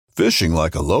Fishing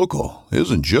like a local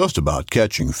isn't just about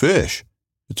catching fish.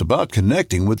 It's about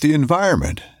connecting with the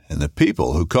environment and the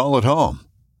people who call it home.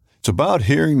 It's about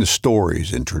hearing the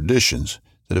stories and traditions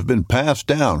that have been passed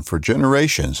down for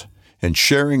generations and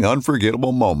sharing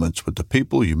unforgettable moments with the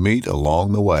people you meet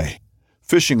along the way.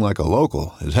 Fishing like a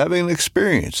local is having an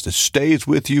experience that stays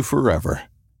with you forever.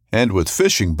 And with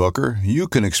Fishing Booker, you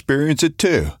can experience it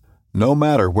too, no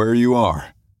matter where you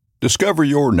are. Discover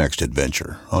your next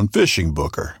adventure on Fishing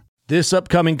Booker. This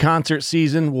upcoming concert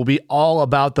season will be all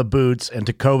about the boots, and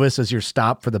Tecovas is your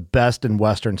stop for the best in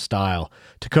Western style.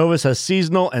 Tecovas has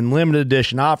seasonal and limited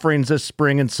edition offerings this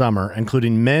spring and summer,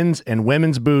 including men's and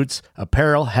women's boots,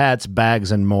 apparel, hats,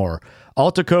 bags, and more.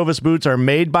 All Tecovas boots are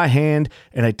made by hand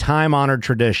in a time-honored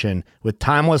tradition with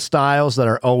timeless styles that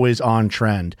are always on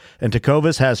trend. And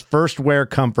Tecovas has first wear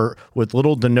comfort with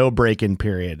little to no break-in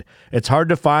period. It's hard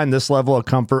to find this level of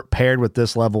comfort paired with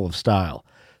this level of style.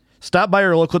 Stop by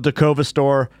your local Tecovas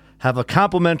store, have a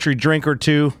complimentary drink or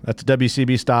two, that's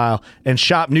WCB style, and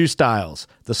shop new styles.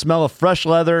 The smell of fresh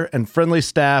leather and friendly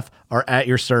staff are at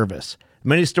your service.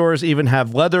 Many stores even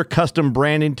have leather custom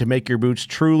branding to make your boots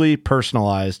truly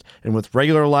personalized. And with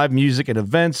regular live music and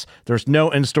events, there's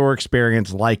no in-store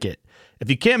experience like it.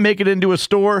 If you can't make it into a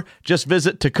store, just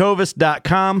visit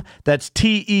tecovas.com. That's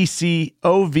TECOVAS.com.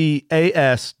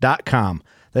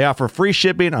 They offer free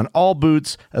shipping on all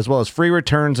boots, as well as free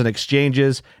returns and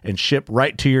exchanges, and ship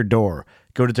right to your door.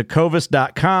 Go to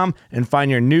tecovas.com and find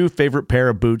your new favorite pair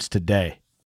of boots today.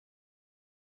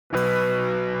 The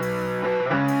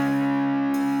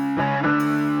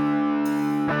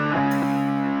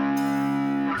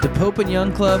Pope and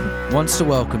Young Club wants to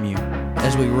welcome you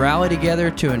as we rally together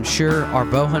to ensure our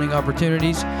bow hunting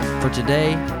opportunities for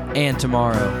today and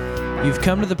tomorrow. You've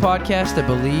come to the podcast that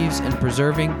believes in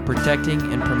preserving, protecting,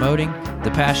 and promoting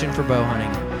the passion for bow hunting.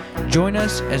 Join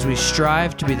us as we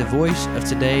strive to be the voice of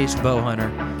today's bow hunter.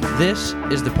 This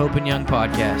is the Pope and Young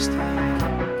Podcast.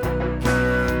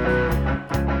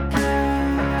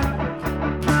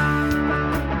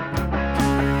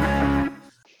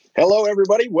 Hello,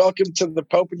 everybody. Welcome to the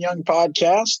Pope and Young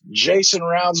Podcast. Jason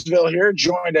Roundsville here,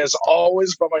 joined as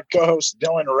always by my co-host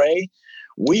Dylan Ray.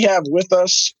 We have with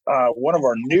us one of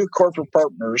our new corporate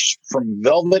partners from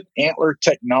Velvet Antler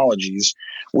Technologies.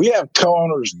 We have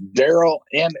co-owners Daryl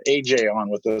and AJ on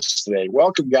with us today.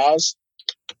 Welcome, guys.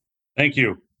 Thank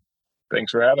you.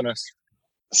 Thanks for having us.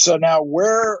 So now,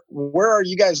 where are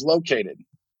you guys located?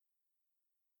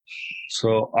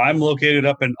 So I'm located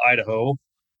up in Idaho.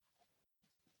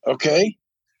 Okay.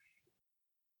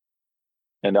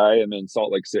 And I am in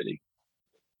Salt Lake City.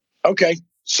 Okay.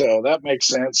 So that makes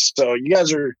sense. So you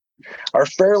guys are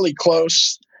fairly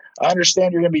close. I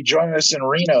understand you're going to be joining us in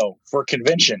Reno for a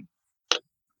convention.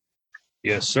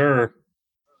 Yes, sir.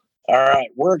 All right.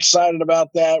 We're excited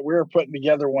about that. We're putting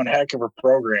together one heck of a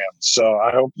program. So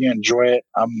I hope you enjoy it.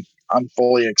 I'm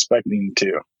fully expecting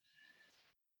to.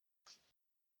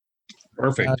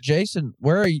 Perfect. Jason,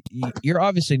 where are you? You're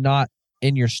obviously not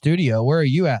in your studio. Where are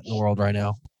you at in the world right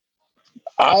now?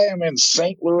 I am in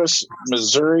St. Louis,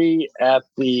 Missouri I'm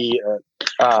here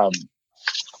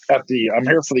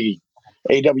for the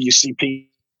AWCP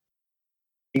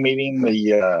meeting,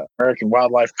 the American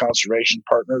Wildlife Conservation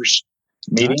Partners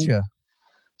meeting. Gotcha.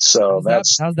 So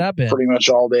how's that been? Pretty much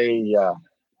all day.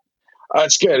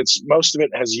 It's good. Most of it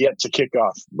has yet to kick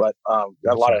off, but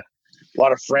got a lot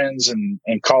of friends and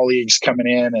colleagues coming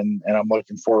in, and I'm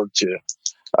looking forward to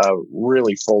a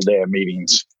really full day of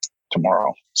meetings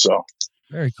tomorrow. So.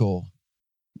 Very cool.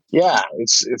 Yeah,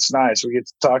 it's nice. We get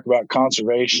to talk about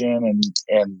conservation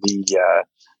and the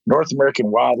North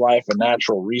American Wildlife and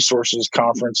Natural Resources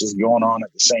Conference is going on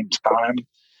at the same time.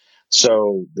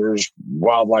 So there's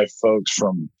wildlife folks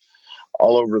from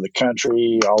all over the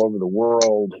country, all over the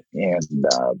world, and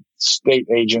state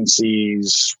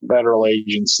agencies, federal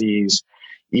agencies,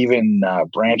 even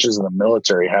branches of the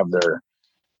military have their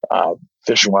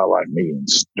fish and wildlife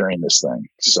meetings during this thing.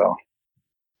 So.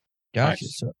 Gotcha.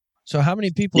 So how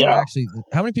many people are actually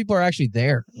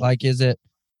there? Like, is it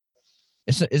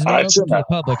not open to the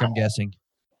public, I'm guessing?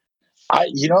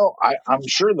 I'm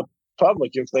sure the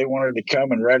public, if they wanted to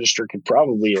come and register, could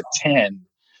probably attend,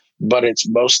 but it's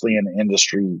mostly in the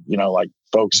industry, like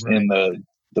folks in the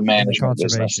management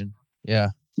business.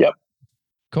 Yeah. Yep.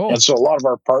 Cool. And so a lot of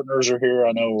our partners are here.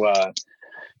 I know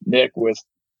Nick with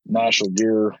National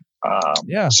Deer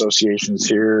Association's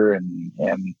here,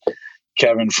 and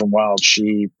Kevin from Wild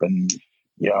Sheep, and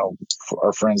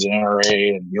our friends in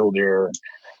NRA and Mule Deer. A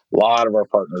lot of our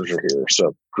partners are here,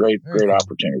 so great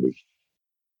opportunity.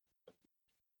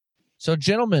 So,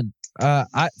 gentlemen,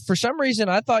 for some reason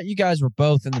I thought you guys were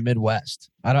both in the Midwest.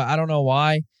 I don't know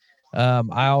why.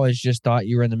 I always just thought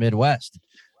you were in the Midwest.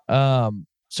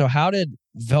 So how did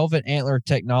Velvet Antler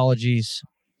Technologies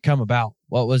come about?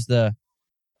 What was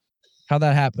how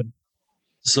that happened?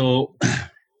 So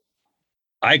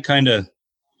I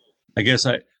guess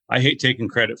I hate taking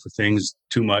credit for things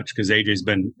too much because AJ's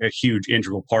been a huge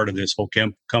integral part of this whole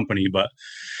company. But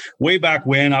way back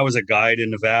when I was a guide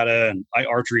in Nevada, and I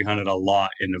archery hunted a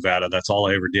lot in Nevada. That's all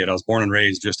I ever did. I was born and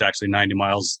raised just actually 90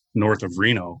 miles north of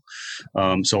Reno.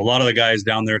 So a lot of the guys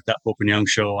down there at that Pope and Young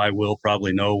show, I will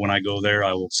probably know when I go there.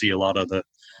 I will see a lot of the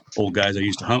old guys I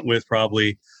used to hunt with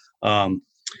probably.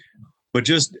 But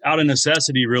just out of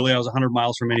necessity, really, I was 100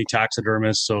 miles from any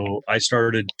taxidermist. So I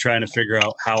started trying to figure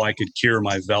out how I could cure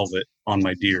my velvet on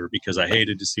my deer because I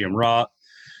hated to see them rot.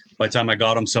 By the time I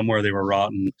got them somewhere, they were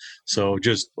rotten. So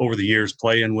just over the years,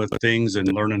 playing with things and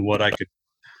learning what I could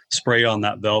spray on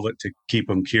that velvet to keep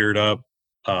them cured up.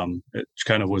 It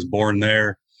kind of was born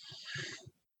there.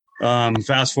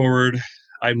 Fast forward,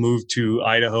 I moved to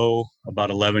Idaho about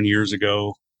 11 years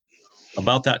ago.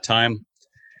 About that time,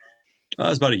 it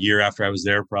was about a year after I was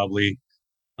there, probably.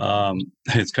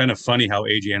 It's kind of funny how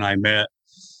AJ and I met.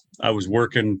 I was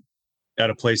working at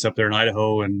a place up there in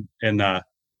Idaho, and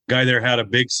guy there had a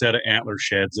big set of antler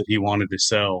sheds that he wanted to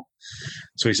sell.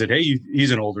 So he said, hey,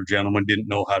 he's an older gentleman, didn't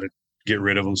know how to get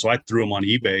rid of them. So I threw them on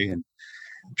eBay, and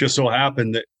just so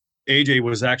happened that AJ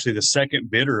was actually the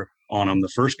second bidder on them. The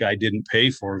first guy didn't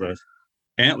pay for the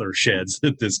antler sheds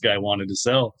that this guy wanted to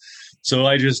sell. So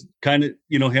I just kind of,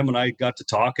 him and I got to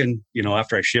talking,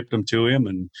 after I shipped them to him,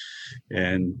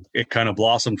 and it kind of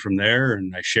blossomed from there.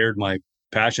 And I shared my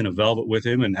passion of velvet with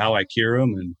him and how I cure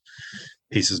them. And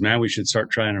he says, man, we should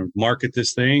start trying to market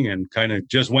this thing, and kind of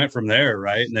just went from there.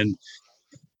 Right. And then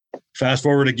fast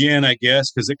forward again, I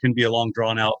guess, because it can be a long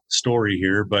drawn out story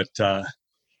here, but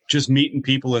just meeting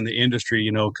people in the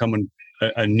industry, coming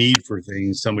a need for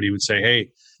things. Somebody would say, hey,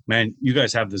 man, you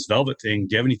guys have this velvet thing.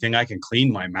 Do you have anything I can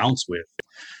clean my mounts with?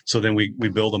 So then we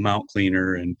build a mount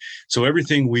cleaner. And so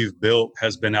everything we've built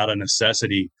has been out of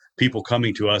necessity. People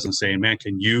coming to us and saying, man,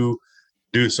 can you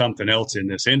do something else in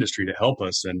this industry to help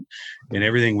us? And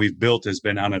everything we've built has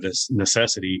been out of this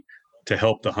necessity to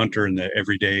help the hunter and the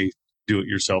everyday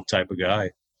do-it-yourself type of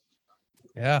guy.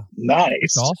 Yeah. Nice.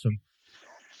 It's awesome.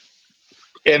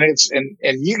 And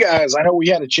and you guys, I know we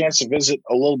had a chance to visit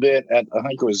a little bit at, I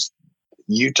think it was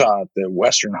Utah at the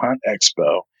Western Hunt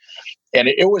Expo. And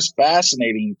it was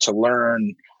fascinating to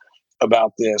learn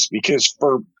about this because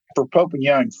for Pope and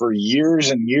Young, for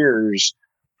years and years,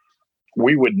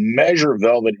 we would measure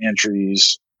velvet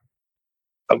entries,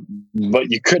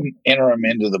 but you couldn't enter them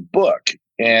into the book.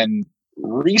 And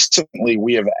recently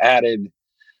we have added,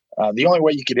 the only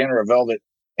way you could enter a velvet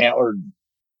antlered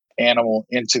animal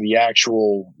into the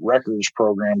actual records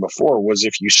program before was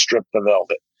if you strip the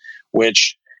velvet,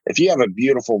 which if you have a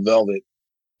beautiful velvet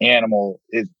animal,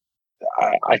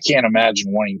 I can't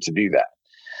imagine wanting to do that.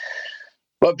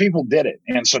 But people did it.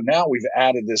 And so now we've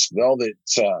added this velvet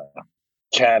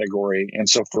category. And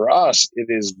so for us, it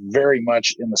is very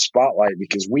much in the spotlight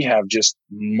because we have just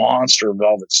monster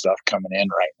velvet stuff coming in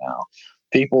right now.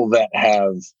 People that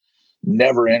have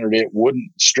never entered it, wouldn't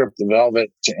strip the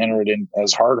velvet to enter it in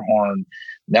as hardhorn.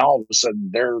 Now all of a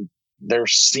sudden they're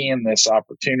seeing this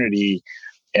opportunity,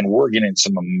 and we're getting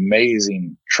some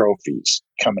amazing trophies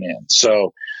coming in.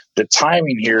 So the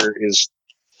timing here is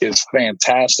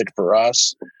fantastic for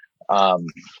us.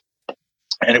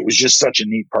 And it was just such a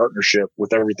neat partnership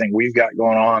with everything we've got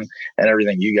going on and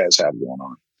everything you guys have going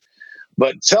on.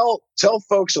 But tell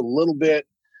folks a little bit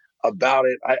about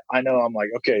it. I know I'm like,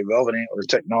 okay, Velvet Antler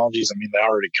Technologies. I mean, they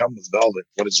already come with velvet.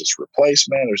 What is this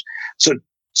replacement?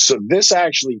 So this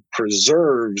actually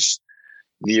preserves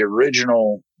the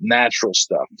original natural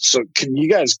stuff. So can you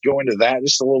guys go into that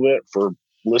just a little bit for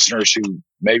listeners who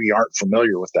maybe aren't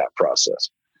familiar with that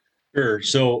process? Sure.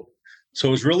 So it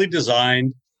was really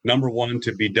designed, number one,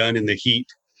 to be done in the heat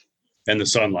and the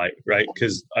sunlight, right?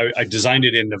 Because I designed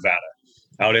it in Nevada.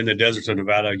 Out in the deserts of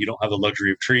Nevada, you don't have the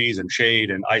luxury of trees and shade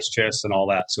and ice chests and all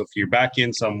that. So if you're back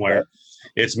in somewhere,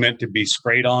 it's meant to be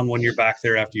sprayed on when you're back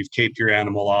there after you've caped your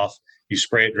animal off. You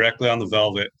spray it directly on the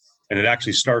velvet, and it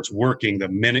actually starts working the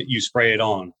minute you spray it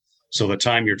on. So the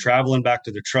time you're traveling back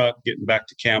to the truck, getting back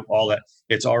to camp, all that,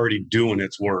 it's already doing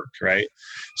its work, right?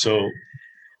 So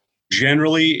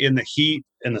generally in the heat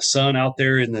and the sun out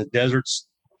there in the deserts,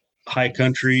 high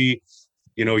country,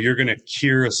 you're going to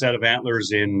cure a set of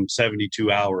antlers in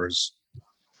 72 hours.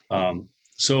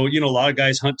 So, a lot of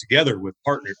guys hunt together with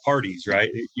partner parties,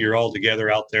 right? You're all together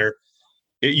out there.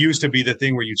 It used to be the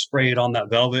thing where you'd spray it on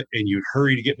that velvet and you'd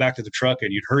hurry to get back to the truck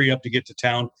and you'd hurry up to get to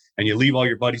town and you leave all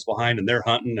your buddies behind and they're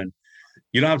hunting, and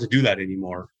you don't have to do that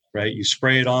anymore. right? You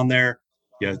spray it on there,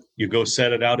 you go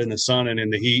set it out in the sun and in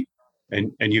the heat,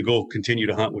 and you go continue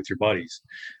to hunt with your buddies.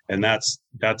 And that's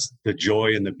the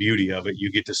joy and the beauty of it.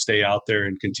 You get to stay out there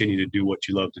and continue to do what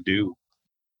you love to do.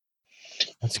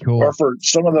 That's cool. Or for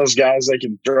some of those guys, they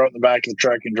can throw it in the back of the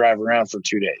truck and drive around for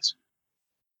 2 days.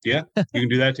 Yeah, you can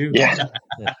do that too. Yeah.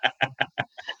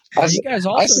 You guys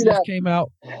also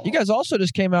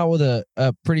just came out with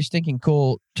a pretty stinking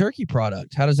cool turkey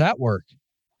product. How does that work?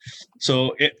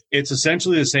 So it's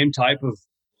essentially the same type of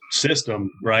system,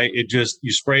 right?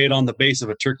 You spray it on the base of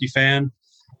a turkey fan.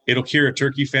 It'll cure a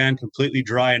turkey fan completely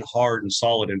dry and hard and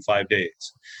solid in 5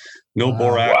 days. No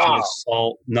borax,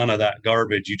 salt, none of that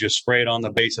garbage. You just spray it on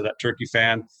the base of that turkey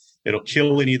fan. It'll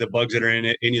kill any of the bugs that are in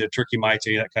it, any of the turkey mites,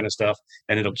 any of that kind of stuff,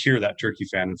 and it'll cure that turkey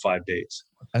fan in 5 days.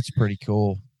 That's pretty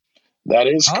cool. That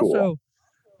is cool. Also,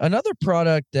 another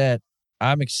product that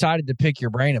I'm excited to pick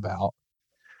your brain about.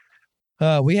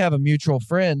 We have a mutual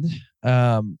friend,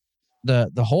 the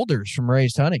Holders from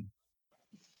Raised Hunting,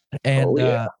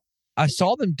 and I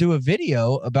saw them do a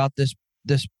video about this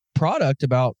product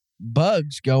about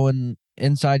bugs going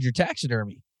inside your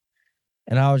taxidermy,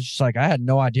 and I was just like, I had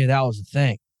no idea that was a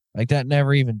thing. Like, that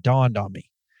never even dawned on me.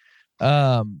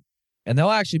 And they'll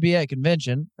actually be at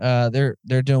convention. They're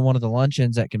doing one of the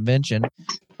luncheons at convention.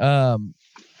 But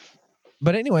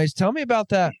anyways, tell me about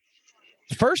that.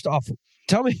 First off,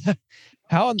 tell me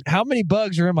how many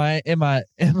bugs are in my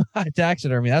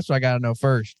taxidermy. That's what I got to know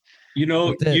first.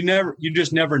 You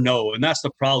just never know, and that's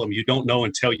the problem. You don't know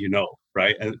until you know,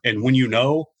 right? And when you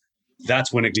know,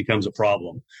 that's when it becomes a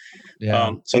problem.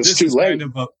 Yeah. So it's this too is late. kind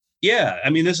of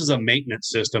this is a maintenance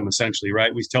system essentially,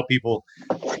 right? We tell people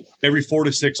every 4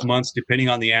 to 6 months, depending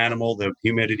on the animal, the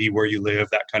humidity, where you live,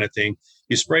 that kind of thing,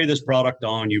 you spray this product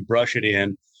on, you brush it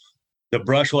in. The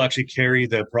brush will actually carry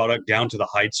the product down to the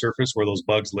hide surface where those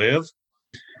bugs live,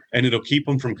 and it'll keep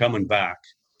them from coming back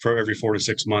for every 4 to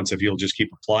 6 months if you'll just keep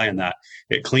applying that.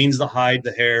 It cleans the hide,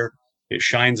 the hair, it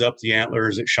shines up the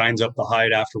antlers, it shines up the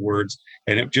hide afterwards,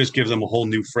 and it just gives them a whole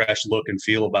new fresh look and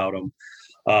feel about them.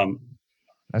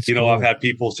 That's cool. cool. I've had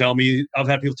people tell me,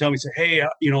 say, hey, I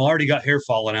already got hair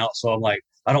falling out. So I'm like,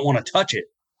 I don't want to touch it.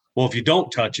 Well, if you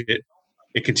don't touch it,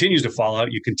 it continues to fall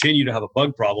out. You continue to have a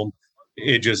bug problem.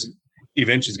 It just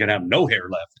eventually is going to have no hair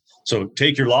left. So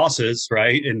take your losses,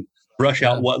 right? And brush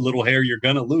out what little hair you're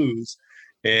going to lose,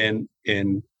 and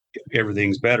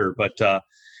everything's better. But,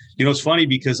 it's funny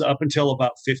because up until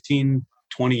about 15,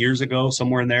 20 years ago,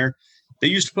 somewhere in there, they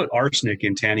used to put arsenic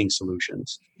in tanning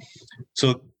solutions.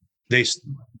 So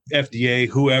FDA,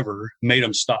 whoever, made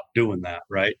them stop doing that,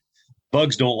 right?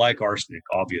 Bugs don't like arsenic,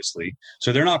 obviously.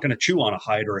 So they're not going to chew on a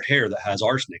hide or a hair that has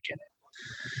arsenic in it.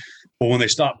 But when they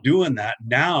stopped doing that,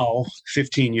 now,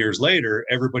 15 years later,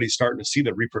 everybody's starting to see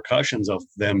the repercussions of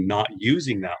them not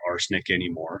using that arsenic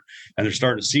anymore. And they're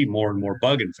starting to see more and more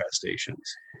bug infestations.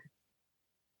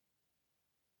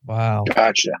 Wow.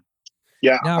 Gotcha.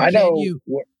 Yeah, Now, I know.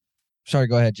 Sorry,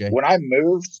 go ahead, Jay. When I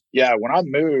moved,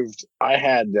 I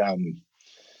had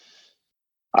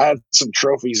some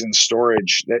trophies in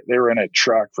storage. They were in a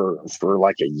truck for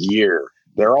like a year.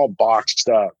 They're all boxed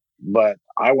up, but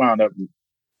I wound up,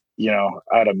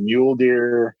 I had a mule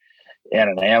deer and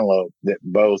an antelope that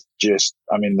both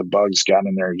the bugs got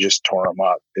in there and just tore them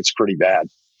up. It's pretty bad.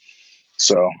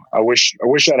 So I wish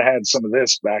I'd had some of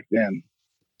this back then.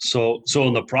 So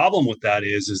the problem with that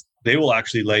is they will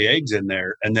actually lay eggs in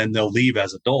there, and then they'll leave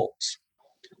as adults.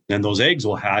 Then those eggs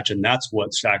will hatch, and that's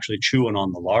what's actually chewing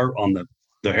on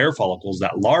the hair follicles,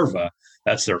 that larva.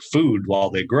 That's their food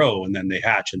while they grow, and then they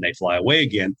hatch and they fly away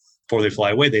again. Before they fly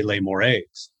away, they lay more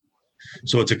eggs.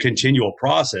 So it's a continual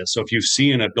process. So if you've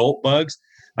seen adult bugs,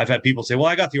 I've had people say, well,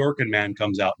 I got the Orkin Man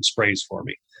comes out and sprays for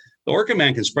me. The Orkin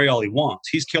Man can spray all he wants.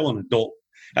 He's killing adult.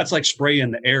 That's like spraying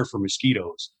the air for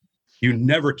mosquitoes. You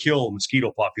never kill a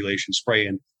mosquito population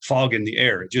spraying fog in the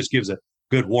air. It just gives a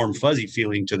good, warm, fuzzy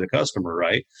feeling to the customer,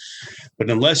 right? But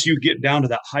unless you get down to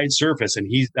that hide surface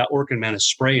and that Orkin Man is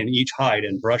spraying each hide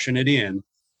and brushing it in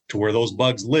to where those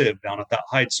bugs live down at that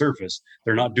hide surface,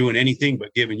 they're not doing anything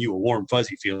but giving you a warm,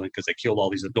 fuzzy feeling because they killed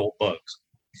all these adult bugs.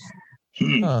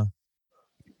 Huh.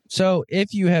 So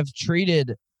if you have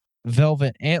treated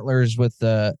velvet antlers with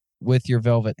your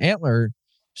velvet antler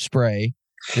spray,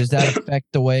 does that affect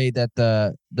the way that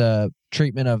the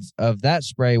treatment of that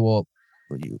spray will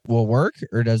work,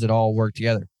 or does it all work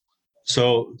together?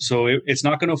 So it's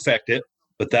not going to affect it,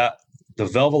 but the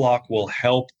Velvelock will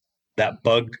help that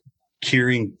bug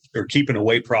curing or keeping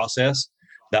away process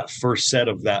that first set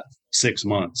of that 6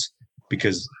 months,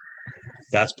 because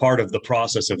that's part of the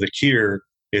process of the cure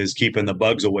is keeping the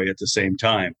bugs away at the same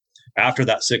time. After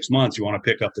that 6 months, you want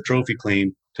to pick up the trophy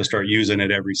clean to start using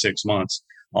it every 6 months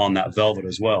on that velvet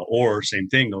as well. Or same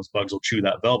thing, those bugs will chew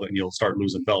that velvet and you'll start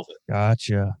losing velvet.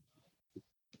 Gotcha.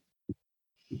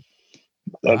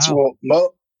 That's Wow.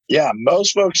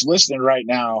 most folks listening right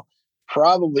now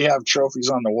probably have trophies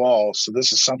on the wall. So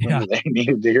this is something that they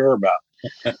needed to hear about,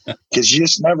 because you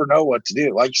just never know what to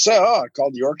do. Like you say, I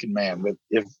called the Orkin man, but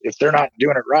if they're not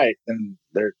doing it right, then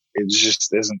it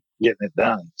just isn't getting it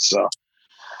done. So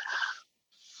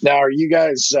now, are you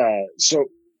guys? So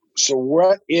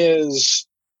what is?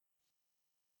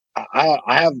 I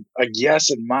have a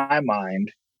guess in my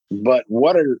mind, but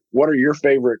what are your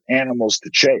favorite animals to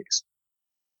chase?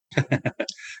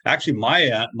 Actually,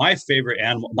 my favorite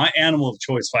animal, my animal of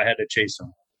choice, if I had to chase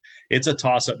them, it's a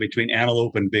toss up between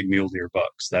antelope and big mule deer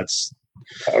bucks. That's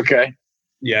okay.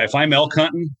 Yeah, if I'm elk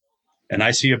hunting and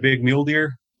I see a big mule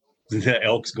deer, the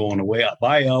elk's going away.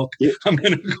 Bye, elk. I'm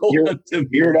gonna go hunt them.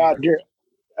 You're not deer.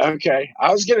 Okay,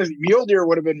 I was gonna mule deer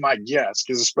would have been my guess,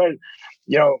 because especially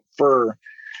for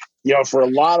a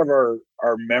lot of our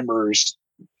members,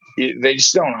 they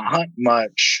just don't hunt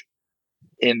much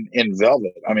in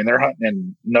velvet. I mean, they're hunting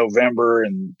in November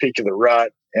and peak of the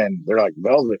rut, and they're like,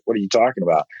 velvet, what are you talking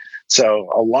about? So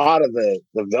a lot of the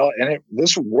velvet, and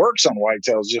this works on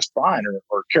whitetails just fine,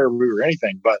 or caribou or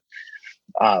anything. But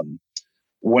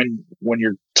when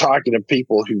you're talking to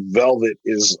people who velvet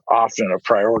is often a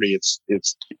priority,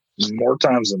 it's more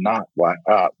times than not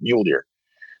mule deer.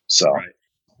 So. Right.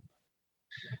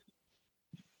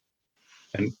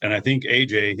 And I think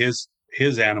AJ,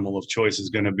 his animal of choice is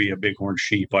going to be a bighorn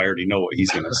sheep. I already know what he's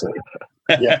going to say.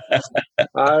 Yeah.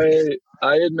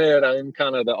 I admit I'm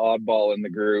kind of the oddball in the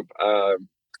group.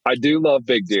 I do love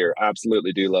big deer.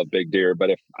 Absolutely do love big deer. But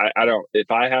if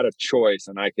I had a choice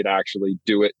and I could actually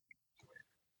do it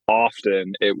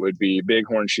often, it would be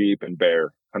bighorn sheep and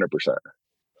bear, 100%.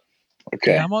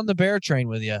 Okay. Yeah, I'm on the bear train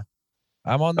with you.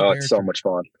 I'm on the bear it's so train. much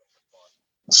fun.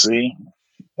 See,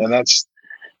 and that's,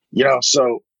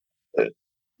 so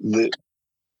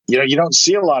you don't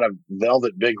see a lot of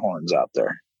velvet bighorns out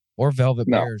there, or velvet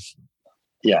bears.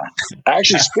 Yeah,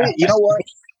 actually, you know what?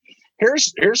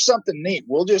 Here's something neat.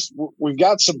 We've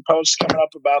got some posts coming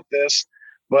up about this,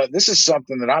 but this is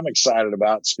something that I'm excited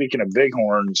about. Speaking of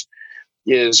bighorns,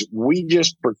 is we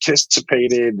just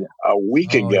participated a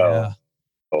week ago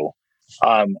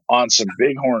on some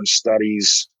bighorn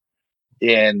studies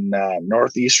in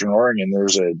northeastern Oregon.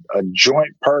 There's a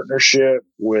joint partnership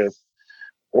with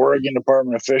Oregon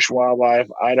Department of Fish and Wildlife,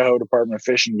 Idaho Department of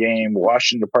Fish and Game,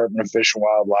 Washington Department of Fish and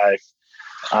Wildlife.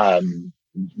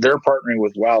 They're partnering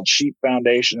with Wild Sheep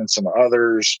Foundation and some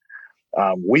others.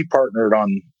 We partnered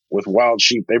with Wild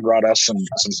Sheep. They brought us some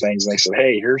things, and they said,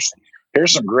 "Hey,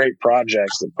 here's some great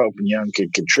projects that Pope and Young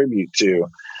could contribute to."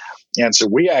 And so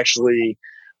we actually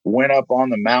went up on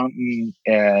the mountain,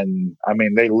 and I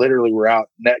mean, they literally were out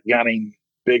net gunning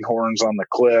bighorns on the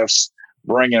cliffs,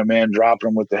 bringing them in, dropping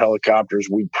them with the helicopters.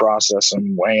 We process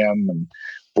them, weigh them, and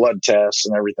blood tests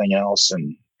and everything else.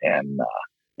 And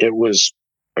it was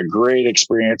a great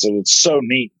experience. And it's so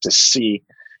neat to see,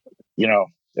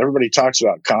 everybody talks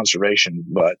about conservation,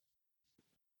 but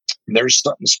there's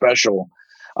something special.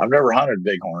 I've never hunted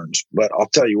bighorns, but I'll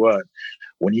tell you what,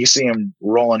 when you see them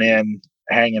rolling in,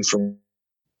 hanging from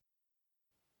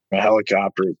a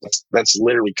helicopter, that's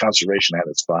literally conservation at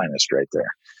its finest right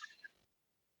there.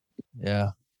 Yeah.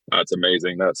 That's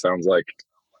amazing. That sounds like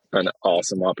an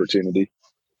awesome opportunity.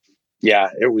 Yeah,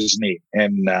 it was neat.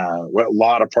 And a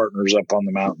lot of partners up on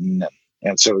the mountain.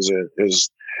 And so it was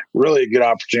really a good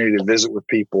opportunity to visit with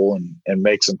people and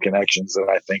make some connections that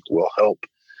I think will help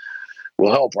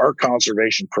our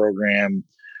conservation program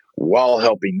while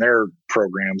helping their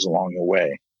programs along the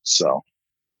way. So,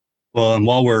 well, and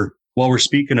while we're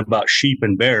speaking about sheep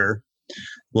and bear,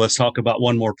 let's talk about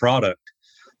one more product.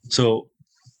 So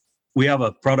we have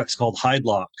a product called Hide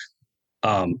Lock.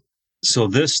 So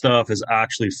this stuff is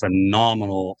actually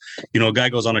phenomenal. A guy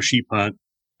goes on a sheep hunt,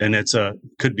 and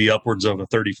could be upwards of a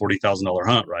 $30,000-$40,000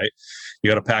 hunt, right?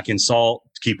 You got to pack in salt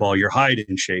to keep all your hide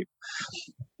in shape.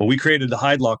 Well, we created the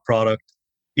Hide Lock product.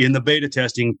 In the beta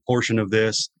testing portion of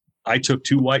this, I took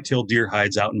 2 white-tailed deer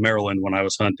hides out in Maryland when I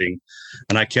was hunting,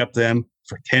 and I kept them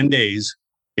for 10 days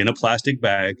in a plastic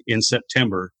bag in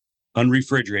September,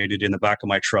 unrefrigerated, in the back of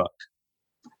my truck.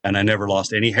 And I never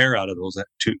lost any hair out of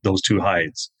those 2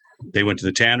 hides. They went to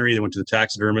the tannery, they went to the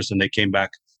taxidermist, and they came back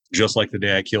just like the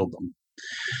day I killed them.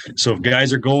 So if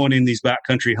guys are going in these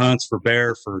backcountry hunts for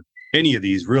bear, for any of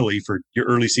these, really, for your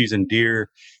early season deer,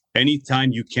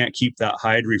 anytime you can't keep that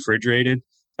hide refrigerated,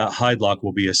 that Hide Lock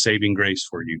will be a saving grace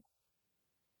for you.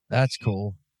 That's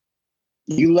cool.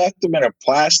 You left them in a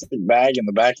plastic bag in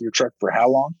the back of your truck for how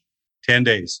long? 10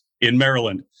 days in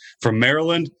Maryland. From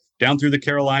Maryland down through the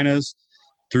Carolinas,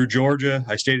 through Georgia.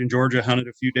 I stayed in Georgia, hunted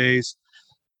a few days,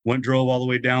 drove all the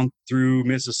way down through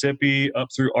Mississippi, up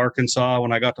through Arkansas.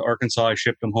 When I got to Arkansas, I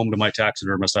shipped them home to my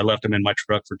taxidermist. I left them in my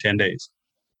truck for 10 days.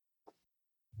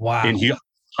 Wow. In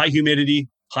high humidity,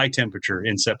 high temperature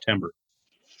in September.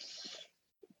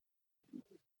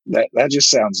 That just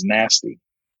sounds nasty.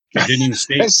 I didn't even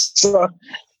stay. So,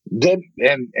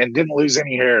 didn't lose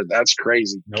any hair. That's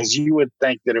crazy, because you would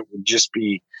think that it would just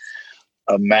be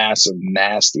a mass of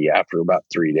nasty after about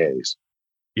 3 days.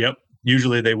 Yep.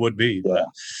 Usually they would be. Yeah. But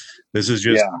this is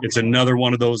just, it's another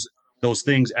one of those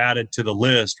things added to the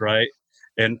list, right?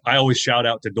 And I always shout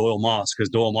out to Doyle Moss, because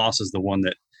Doyle Moss is the one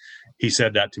that he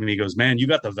said that to me. He goes, man, you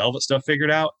got the velvet stuff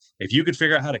figured out. If you could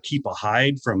figure out how to keep a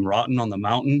hide from rotting on the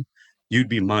mountain, you'd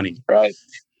be money. Right.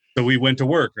 So we went to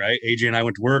work, right? AJ and I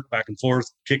went to work back and forth,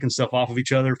 kicking stuff off of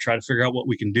each other, try to figure out what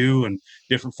we can do and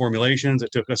different formulations.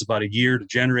 It took us about a year to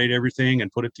generate everything and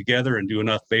put it together and do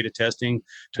enough beta testing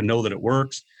to know that it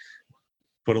works.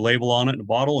 Put a label on it in a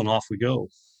bottle, and off we go.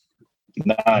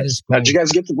 Nice. Now, did you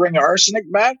guys get to bring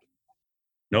arsenic back?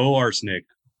 No arsenic.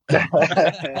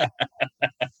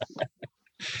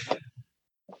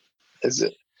 Is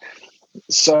it?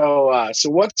 So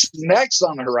what's next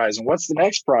on the horizon? What's the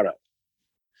next product?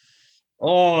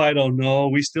 Oh, I don't know.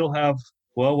 We still have,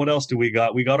 well, what else do we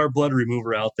got? We got our blood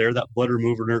remover out there. That blood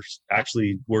remover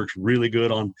actually works really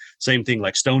good on same thing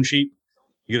like stone sheep.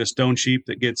 You get a stone sheep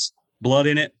that gets blood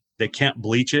in it. They can't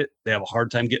bleach it. They have a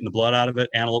hard time getting the blood out of it.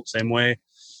 Antelope, same way.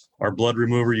 Our blood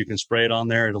remover, you can spray it on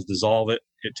there. It'll dissolve it.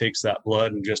 It takes that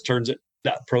blood and just turns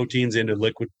that proteins into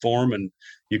liquid form, and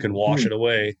you can wash it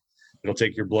away. It'll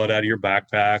take your blood out of your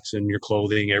backpacks and your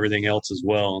clothing, everything else as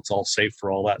well. It's all safe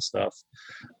for all that stuff.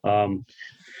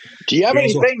 Do you have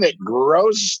anything that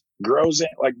grows in?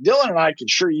 Like Dylan and I could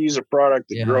sure use a product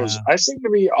that grows. I seem to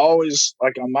be always,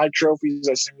 like on my trophies,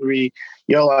 I seem to be,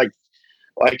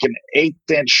 like an 1/8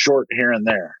 inch short here and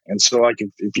there. And so like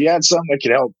if you had something that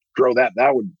could help grow that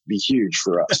would be huge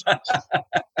for us.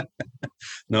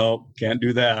 No, can't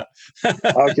do that.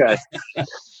 Okay.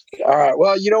 All right.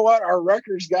 Well, you know what? Our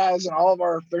records guys and all of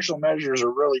our official measures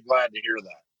are really glad to hear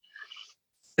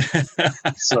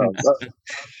that. So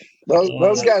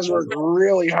those guys work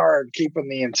really hard keeping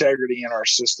the integrity in our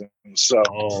system. So,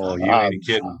 you ain't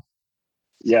kidding.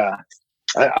 Yeah.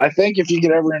 I think if you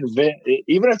could ever invent,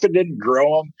 even if it didn't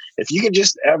grow them, if you could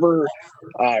just ever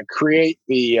create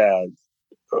the,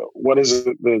 what is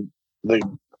it?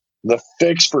 The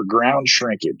fix for ground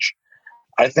shrinkage.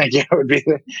 I think it would be,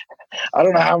 I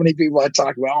don't know how many people I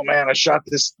talk about. Oh man, I shot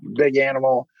this big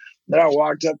animal. Then I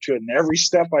walked up to it, and every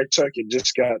step I took, it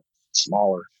just got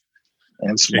smaller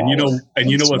and smaller. And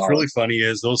you know what's really funny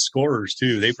is those scorers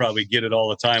too. They probably get it all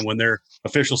the time when they're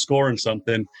official scoring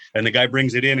something, and the guy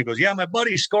brings it in and goes, "Yeah, my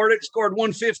buddy scored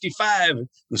 155."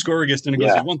 The scorer gets in and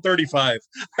goes, 135.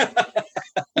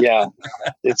 Yeah,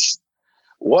 it's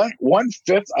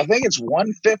 1/5. I think it's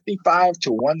 155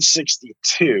 to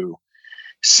 162.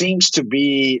 Seems to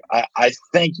be, I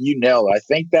think you nailed it. I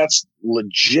think that's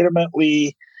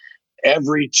legitimately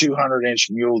every 200-inch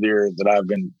mule deer that I've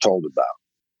been told about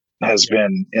has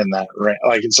been in that range.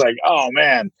 Like, it's like, oh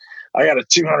man, I got a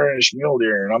 200-inch mule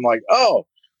deer. And I'm like, oh,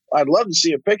 I'd love to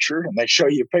see a picture. And they show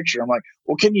you a picture. I'm like,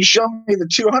 well, can you show me the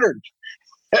 200?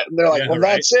 And they're like,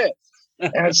 that's it.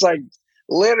 And it's like,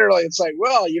 literally, it's like,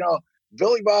 well,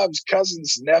 Billy Bob's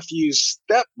cousin's nephew's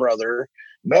stepbrother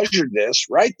measured this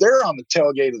right there on the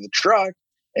tailgate of the truck,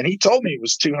 and he told me it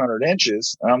was 200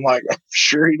 inches. And I'm like,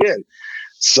 sure he did.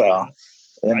 So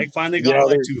I finally got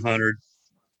like 200.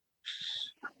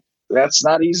 That's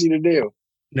not easy to do.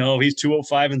 No, he's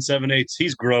 205 and 7/8.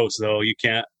 He's gross though. You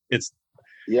can't.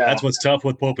 That's what's tough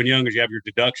with Pope and Young is you have your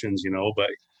deductions, but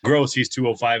gross, he's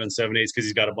 205 and 7/8 because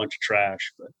he's got a bunch of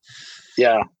trash. But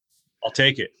yeah, I'll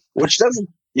take it. Which doesn't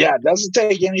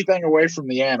take anything away from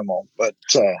the animal, but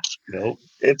nope.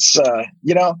 It's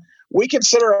we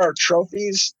consider our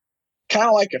trophies kind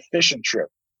of like a fishing trip.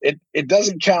 It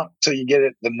doesn't count till you get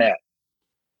it the net.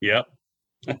 Yep.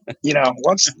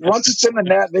 Once it's in the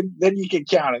net, then you can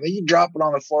count it. Then you drop it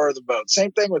on the floor of the boat.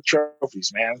 Same thing with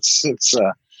trophies, man. It's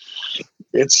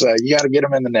you got to get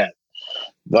them in the net.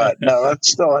 But no,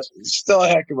 that's still a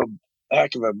heck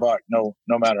of a buck. No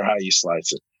matter how you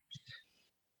slice it.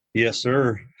 Yes,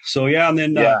 sir. So and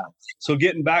then so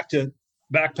getting back to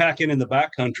backpacking in the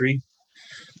backcountry.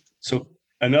 So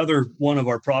another one of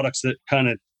our products that kind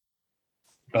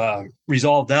of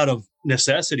resolved out of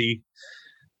necessity.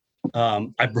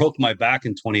 I broke my back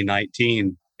in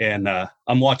 2019, and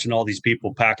I'm watching all these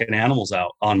people packing animals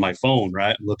out on my phone,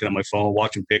 right? I'm looking at my phone,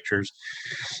 watching pictures,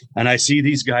 and I see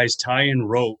these guys tying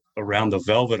rope around the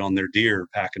velvet on their deer,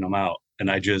 packing them out. And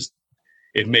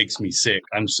it makes me sick.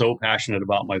 I'm so passionate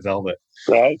about my velvet.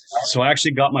 Right. So I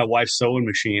actually got my wife's sewing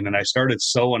machine and I started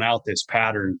sewing out this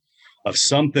pattern of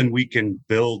something we can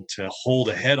build to hold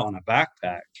a head on a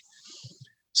backpack.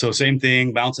 So same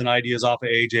thing, bouncing ideas off of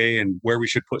AJ and where we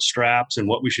should put straps and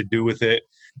what we should do with it.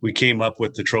 We came up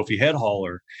with the trophy head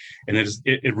hauler, and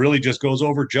it really just goes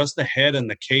over just the head and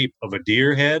the cape of a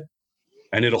deer head,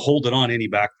 and it'll hold it on any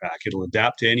backpack. It'll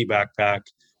adapt to any backpack,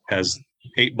 has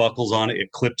 8 buckles on it.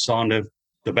 It clips onto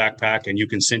the backpack, and you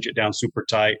can cinch it down super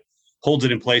tight, holds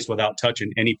it in place without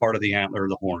touching any part of the antler or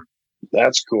the horn.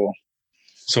 That's cool.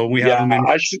 So we have them in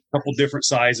a couple different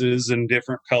sizes and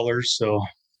different colors. So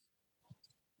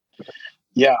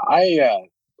yeah,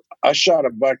 I shot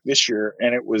a buck this year,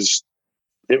 and it was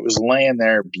laying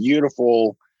there,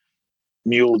 beautiful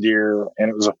mule deer, and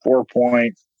it was a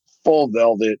 4-point full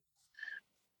velvet,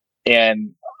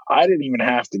 and I didn't even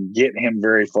have to get him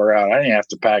very far out. I didn't have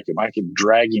to pack him. I could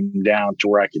drag him down to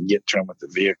where I could get to him with the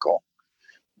vehicle.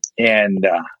 And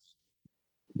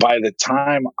by the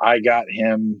time I got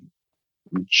him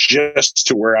just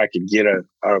to where I could get a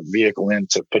vehicle in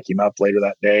to pick him up later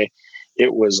that day,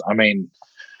 it was, I mean,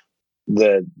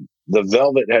 the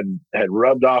velvet had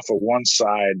rubbed off of one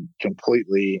side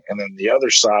completely, and then the other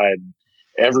side,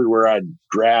 everywhere I'd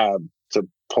grab to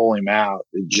pull him out,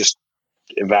 it just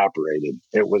evaporated.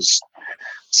 It was,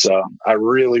 so I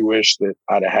really wish that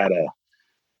I'd have had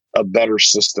a better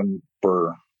system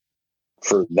for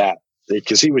that,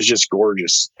 because he was just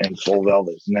gorgeous in full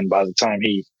velvet. And then by the time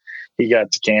he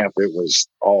got to camp, it was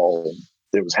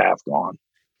half gone.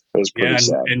 It was pretty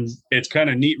sad. And it's kind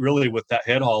of neat, really, with that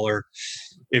head hauler.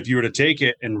 If you were to take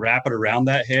it and wrap it around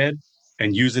that head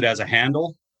and use it as a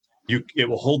handle, it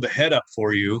will hold the head up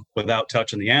for you without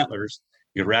touching the antlers.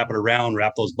 You wrap it around,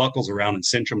 wrap those buckles around, and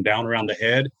cinch them down around the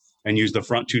head, and use the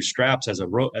front 2 straps as a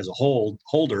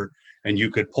holder, and you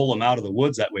could pull them out of the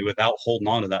woods that way without holding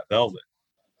on to that velvet.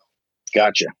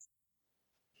 Gotcha.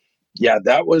 Yeah,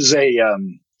 that was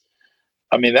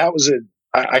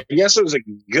I guess it was a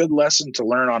good lesson to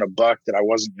learn on a buck that I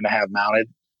wasn't going to have mounted.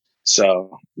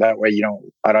 So that way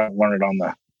I don't learn it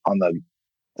on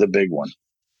the big one.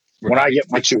 When I get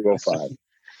my 205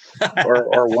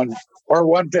 or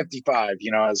 155,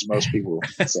 as most people.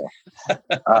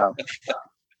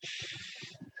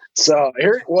 So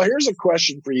here's a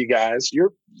question for you guys.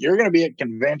 You're going to be at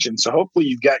convention, so hopefully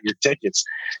you've got your tickets.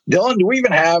 Dylan, do we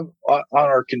even have on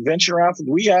our convention raffle?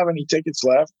 Do we have any tickets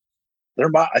left?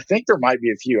 I think there might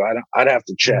be a few. I'd have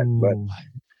to check,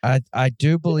 but I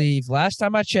do believe last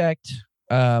time I checked,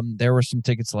 there were some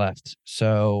tickets left.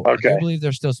 So okay. I do believe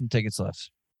there's still some tickets left.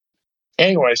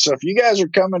 Anyway, so if you guys are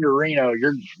coming to Reno,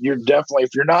 you're definitely,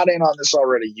 if you're not in on this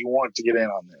already, you want to get in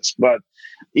on this. But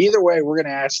either way, we're going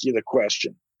to ask you the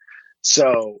question.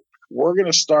 So we're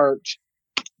going to start.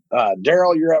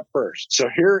 Daryl, you're up first. So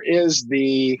here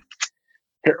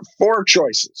 4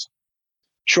 choices.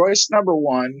 Choice number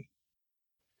 1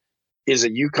 is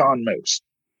a Yukon moose.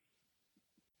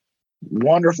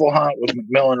 Wonderful hunt with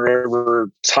McMillan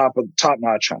River, top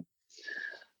notch hunt.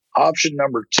 Option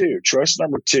number 2, choice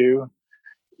number 2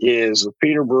 is with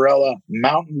Peter Barella,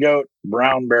 mountain goat,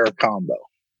 brown bear combo.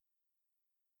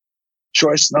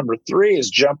 Choice number 3 is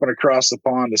jumping across the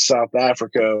pond to South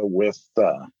Africa with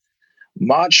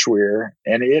Mottschweer,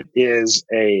 and it is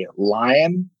a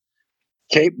lion,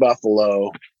 Cape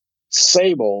buffalo,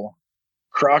 sable,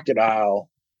 crocodile,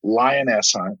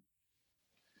 lioness hunt.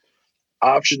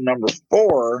 Option number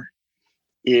 4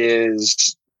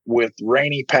 is with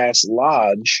Rainy Pass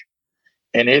Lodge,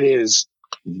 and it is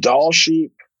Doll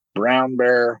sheep, brown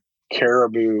bear,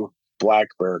 caribou, black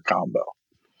bear combo.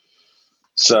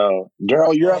 So,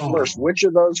 Daryl, you're up first. Which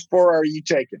of those 4 are you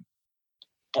taking?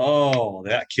 Oh,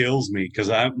 that kills me, because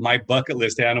my bucket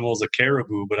list animal is a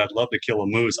caribou, but I'd love to kill a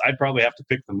moose. I'd probably have to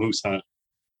pick the moose hunt.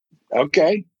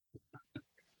 Okay.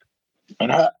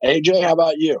 And AJ, how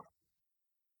about you?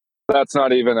 That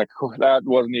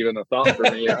wasn't even a thought for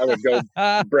me. I would go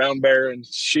brown bear and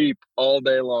sheep all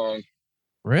day long.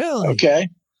 Really? Okay.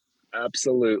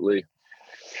 Absolutely.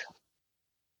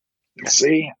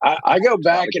 See, I go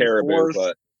back and caribou, forth.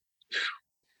 But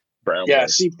brown yeah, bear.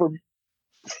 see,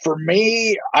 for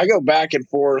me, I go back and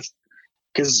forth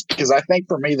because I think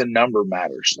for me the number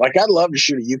matters. Like, I'd love to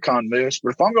shoot a Yukon moose,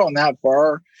 but if I'm going that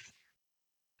far,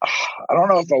 I don't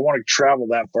know if I want to travel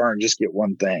that far and just get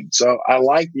one thing. So I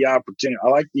like the opportunity. I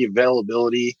like the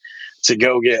availability to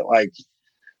go get like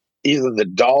either the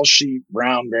Doll sheep,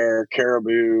 brown bear,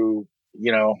 caribou,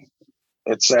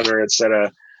 et cetera,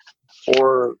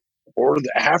 or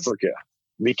the Africa,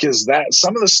 because that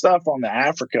some of the stuff on the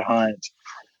Africa hunt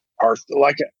are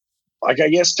like I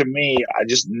guess to me, I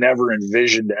just never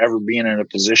envisioned ever being in a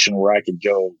position where I could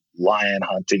go lion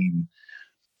hunting,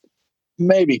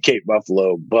 maybe Cape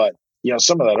Buffalo, but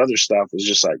some of that other stuff was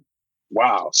just like,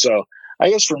 wow. So I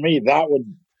guess for me, that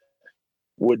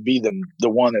would be the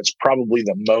one that's probably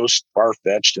the most far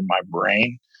fetched in my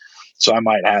brain. So I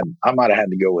might have had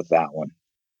to go with that one,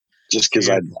 just because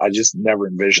I just never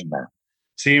envisioned that.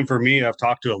 See, for me, I've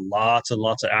talked to lots and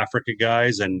lots of Africa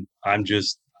guys, and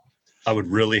I would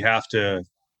really have to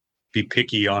be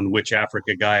picky on which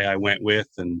Africa guy I went with,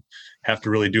 and have to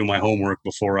really do my homework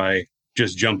before I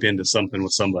just jump into something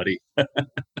with somebody.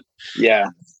 Yeah,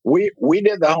 we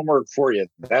did the homework for you.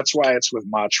 That's why it's with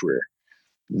Machreer.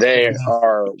 They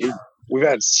are. We've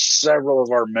had several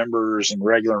of our members and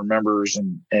regular members,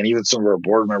 and even some of our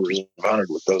board members have hunted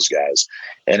with those guys,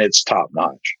 and it's top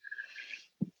notch.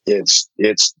 It's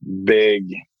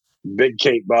big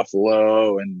Cape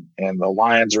Buffalo, and the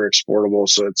lions are exportable,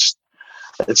 so it's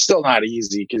still not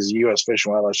easy because the U.S. Fish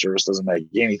and Wildlife Service doesn't make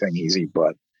anything easy,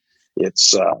 but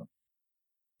it's that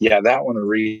one, the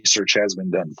research has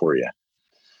been done for you.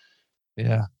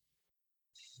 Yeah.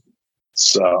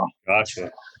 So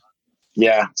gotcha.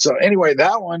 Yeah. So anyway,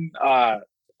 that one, I've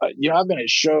been at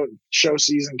show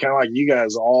season kind of like you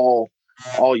guys all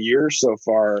year so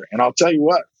far, and I'll tell you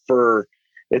what,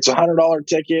 it's $100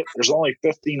 ticket. There's only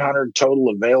 1,500 total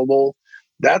available.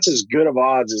 That's as good of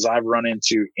odds as I've run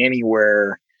into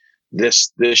anywhere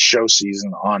this show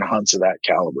season on hunts of that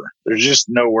caliber. There's just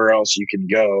nowhere else you can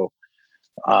go.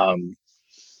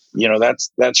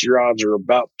 That's your odds are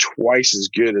about twice as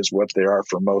good as what they are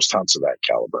for most hunts of that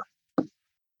caliber.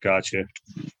 Gotcha.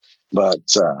 But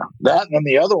that, and then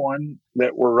the other one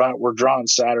that we're drawing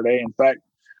Saturday. In fact,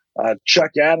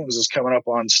 Chuck Adams is coming up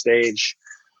on stage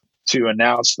to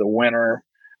announce the winner.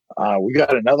 We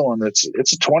got another one it's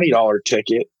a $20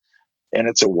 ticket, and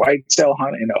it's a whitetail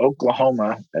hunt in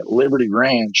Oklahoma at Liberty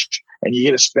Ranch, and you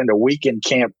get to spend a weekend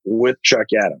camp with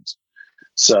Chuck Adams.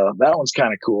 So that one's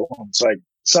kind of cool. It's like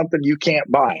something you can't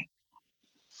buy.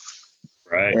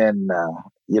 Right. And,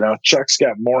 Chuck's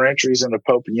got more entries into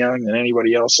Pope and Young than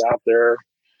anybody else out there.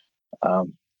 I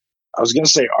was going to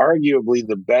say arguably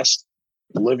the best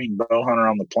living bow hunter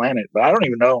on the planet, but I don't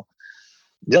even know.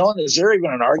 Dylan, is there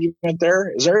even an argument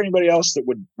there? Is there anybody else that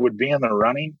would be in the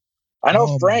running? I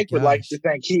know Frank would like to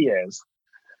think he is.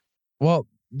 Well,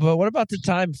 but what about the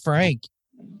time Frank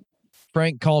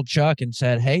called Chuck and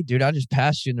said, "Hey, dude, I just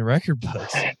passed you in the record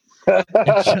books."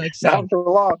 Not for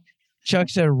long. Chuck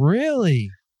said,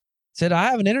 "Really?" Said, "I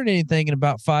haven't entered anything in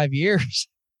about 5 years."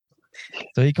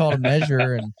 So he called a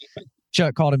measure, and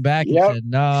Chuck called him back and said,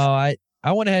 "No, I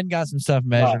went ahead and got some stuff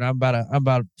measured. I'm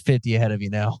about 50 ahead of you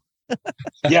now."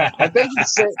 Yeah, I think he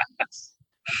said.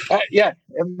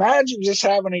 Imagine just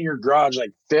having in your garage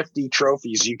like 50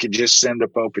 trophies you could just send to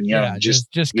Pope and Young. Yeah,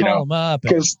 just call them up.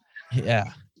 Because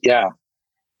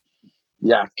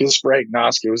Frank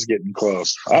Noska was getting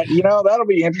close. That'll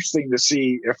be interesting to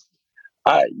see if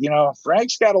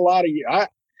Frank's got a lot of.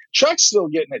 Chuck's still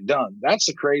getting it done. That's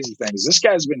the crazy thing. Is this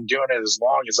guy's been doing it as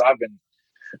long as I've been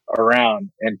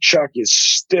around, and Chuck is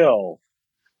still.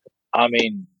 I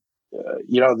mean,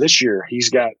 this year he's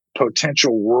got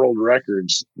potential world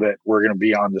records that we're going to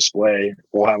be on display.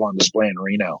 We'll have on display in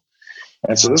Reno.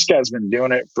 And so this guy's been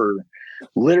doing it for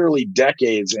literally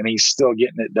decades, and he's still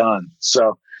getting it done.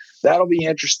 So that'll be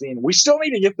interesting. We still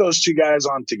need to get those two guys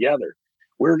on together.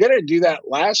 We were going to do that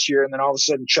last year, and then all of a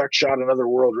sudden Chuck shot another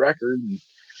world record.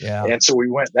 And so we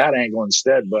went that angle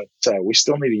instead, but we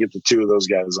still need to get the two of those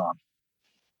guys on.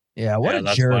 Yeah, what a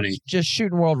jerk. Funny. Just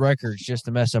shooting world records just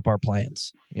to mess up our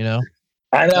plans,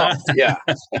 I know. Yeah.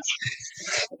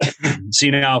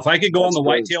 See, now, if I could go on the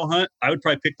whitetail hunt, I would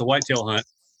probably pick the whitetail hunt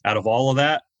out of all of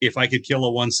that if I could kill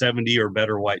a 170 or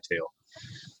better whitetail.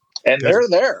 And they're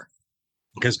there.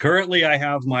 Because currently I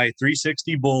have my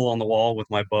 360 bull on the wall with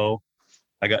my bow.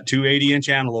 I got 280-inch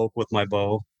antelope with my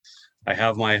bow. I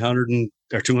have my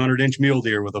 200-inch mule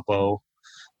deer with a bow.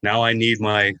 Now I need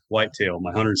my whitetail,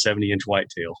 my 170-inch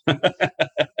whitetail.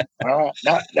 Now,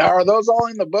 are those all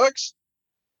in the books?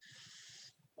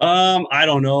 I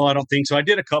don't know. I don't think so. I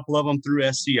did a couple of them through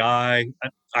SCI.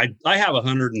 I have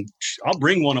 100, and I'll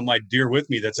bring one of my deer with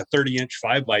me. That's a 30-inch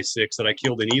 5x6 that I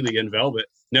killed in Ely in velvet.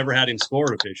 Never had him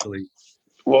scored officially.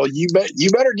 Well, you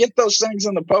better get those things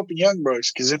in the Pope and Young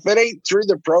books, because if it ain't through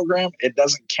the program, it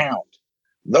doesn't count.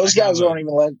 Those guys won't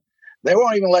even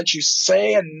let you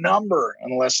say a number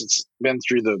unless it's been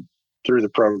through the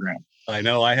program. I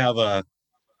know. I have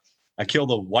I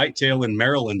killed a whitetail in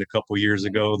Maryland a couple years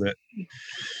ago that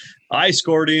I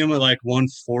scored him at like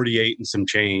 148 and some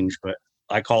change, but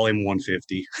I call him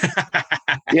 150.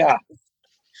 Yeah.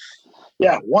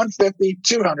 Yeah, 150,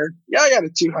 200. Yeah, I got a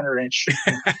 200 inch.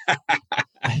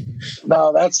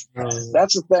 No, that's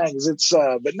the thing. Is it's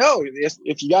but no,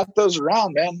 if you got those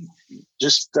around, man,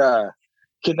 just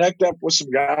connect up with some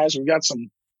guys.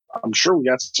 I'm sure we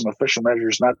got some official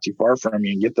measures not too far from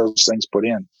you and get those things put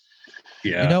in.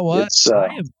 Yeah. You know what? It's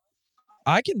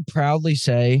I can proudly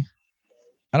say,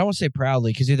 I don't want to say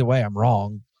proudly because either way I'm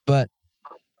wrong, but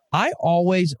I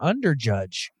always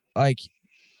underjudge. Like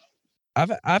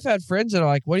I've had friends that are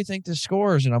like, "What do you think the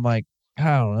score is?" And I'm like,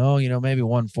 "I don't know, maybe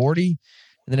 140."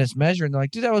 And then it's measuring. They're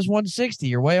like, "Dude, that was 160.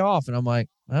 You're way off." And I'm like,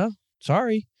 "Well,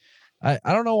 sorry. I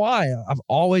don't know why. I've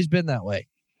always been that way.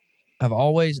 I've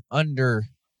always under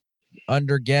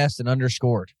guessed and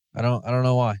underscored. I don't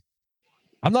know why.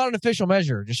 I'm not an official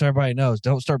measurer, just so everybody knows.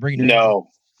 Don't start bringing your no.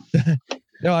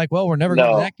 They're like, well, we're never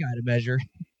getting that guy to measure.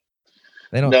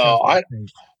 They don't. No,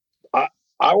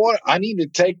 I need to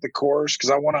take the course because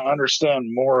I want to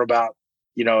understand more about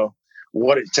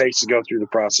what it takes to go through the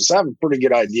process. I have a pretty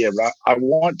good idea, but I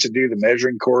want to do the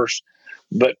measuring course.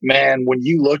 But man, when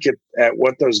you look at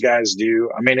what those guys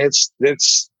do, I mean, it's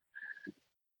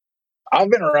I've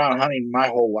been around hunting my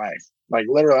whole life. Like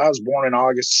literally, I was born in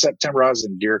August. September, I was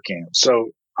in deer camp.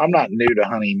 So I'm not new to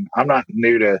hunting. I'm not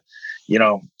new to,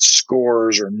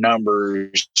 scores or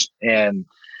numbers. And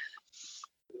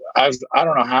I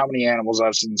don't know how many animals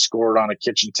I've seen scored on a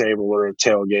kitchen table or a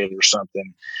tailgate or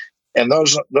something. And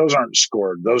those aren't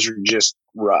scored. Those are just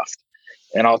roughed.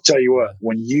 And I'll tell you what,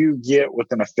 when you get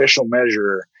with an official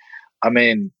measurer, I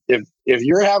mean, if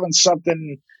you're having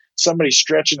somebody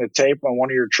stretching a tape on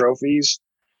one of your trophies,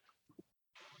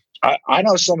 I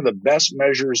know some of the best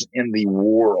measures in the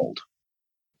world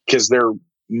because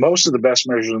most of the best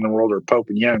measures in the world are Pope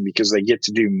and Young because they get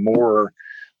to do more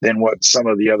than what some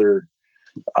of the other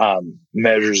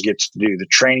measures get to do. The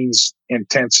training's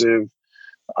intensive.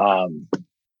 I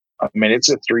mean, it's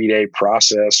a 3-day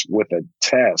process with a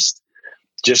test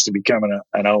just to become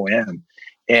an OM.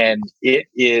 And it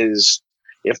is,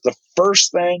 if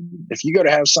you go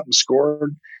to have something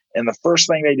scored and the first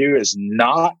thing they do is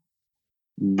not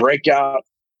break out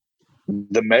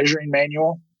the measuring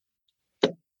manual,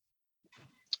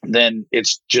 then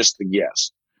it's just a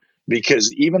guess.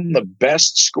 Because even the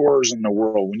best scorers in the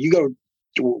world,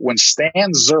 when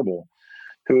Stan Zerbel,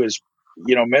 who is,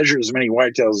 measured as many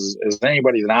whitetails as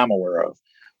anybody that I'm aware of,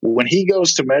 when he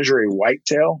goes to measure a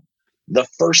whitetail, the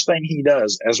first thing he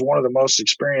does as one of the most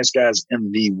experienced guys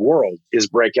in the world is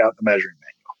break out the measuring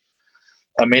manual.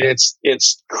 I mean,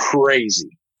 it's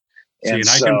crazy. And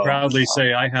I can proudly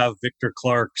say I have Victor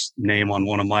Clark's name on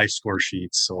one of my score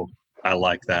sheets, so I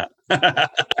like that.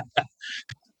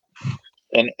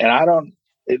 and I don't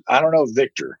know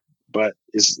Victor, but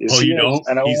is he you don't?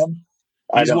 an OM?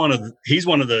 He's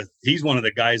one of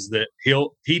the guys that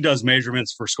he does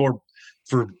measurements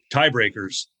for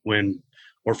tiebreakers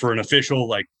or for an official,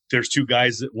 like there's two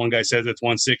guys that one guy says it's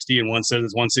 160 and one says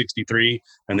it's 163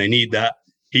 and they need that.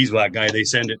 He's that guy they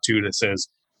send it to that says,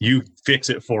 you fix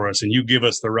it for us and you give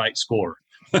us the right score.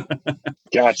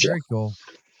 Gotcha. Very cool.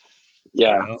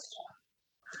 Yeah.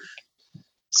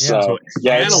 So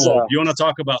antelope, you want to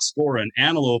talk about scoring?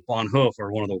 Antelope on hoof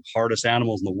are one of the hardest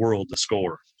animals in the world to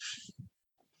score.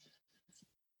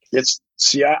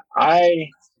 I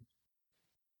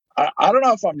don't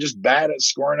know if I'm just bad at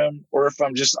scoring them or if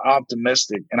I'm just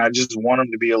optimistic and I just want them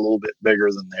to be a little bit bigger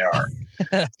than they are.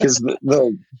 Because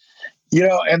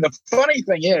and the funny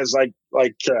thing is,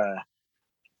 like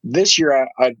this year,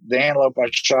 the antelope I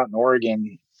shot in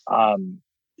Oregon, I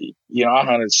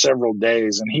hunted several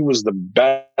days, and he was the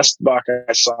best buck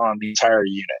I saw in the entire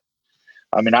unit.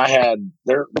 I mean,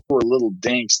 there were little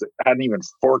dinks that hadn't even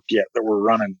forked yet that were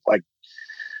running like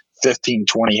 15,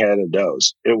 20 head of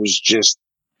does. It was just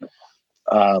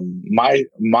my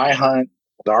hunt.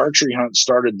 The archery hunt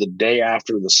started the day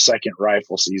after the second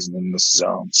rifle season in this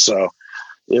zone, so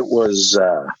it was.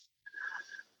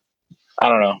 I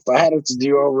don't know if I had it to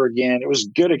do over again. It was a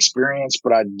good experience,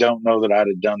 but I don't know that I'd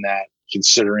have done that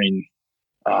considering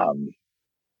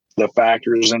the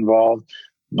factors involved.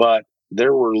 But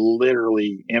there were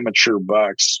literally immature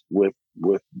bucks with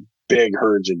big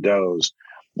herds of does.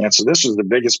 And so this was the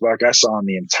biggest buck I saw in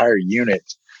the entire unit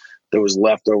that was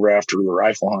left over after the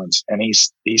rifle hunts. And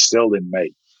he still didn't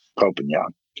make Pope and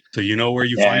Young. So you know where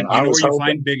you find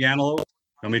big antelope?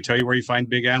 Let me tell you where you find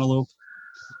big antelope.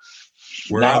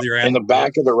 Where are your in the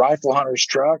back of the rifle hunters'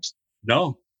 trucks?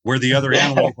 No, where the other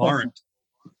antelope aren't.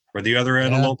 where the other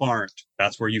antelope aren't.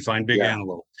 That's where you find big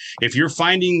antelope. If you're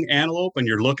finding antelope and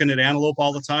you're looking at antelope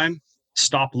all the time,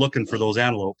 stop looking for those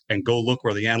antelope and go look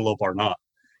where the antelope are not.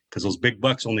 Because those big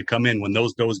bucks only come in when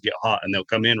those does get hot, and they'll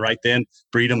come in right then,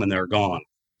 breed them, and they're gone.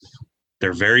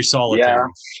 They're very solitary. Yeah.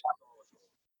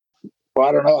 Well,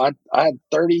 I don't know. I had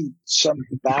 30-some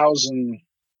thousand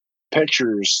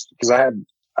pictures because I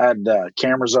had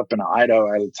cameras up in Idaho.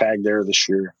 I had a tag there this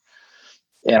year,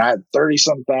 and I had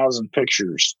 30-some thousand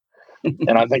pictures,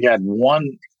 and I think I had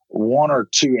one or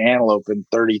two antelope in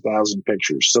 30,000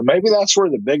 pictures. So maybe that's where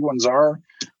the big ones are,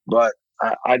 but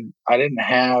I didn't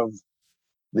have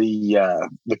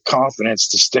the confidence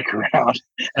to stick around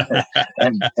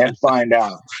and find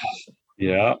out.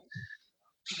 Yeah.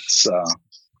 So,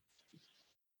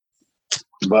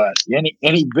 but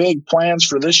any big plans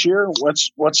for this year?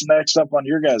 What's next up on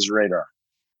your guys' radar?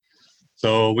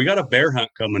 So we got a bear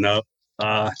hunt coming up.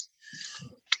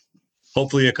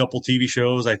 Hopefully a couple TV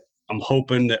shows. I'm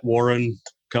hoping that Warren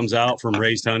comes out from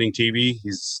Raised Hunting TV.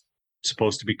 He's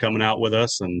supposed to be coming out with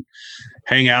us and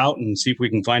hang out and see if we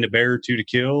can find a bear or two to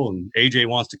kill. And AJ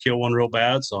wants to kill one real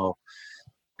bad, so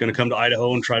going to come to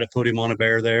Idaho and try to put him on a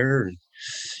bear there.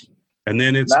 And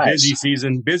then it's busy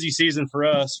season for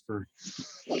us for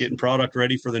getting product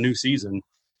ready for the new season.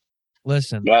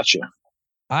 Listen, gotcha.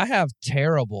 I have a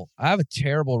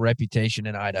terrible reputation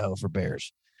in Idaho for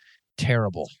bears.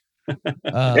 Terrible.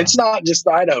 It's not just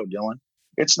Idaho, Dylan.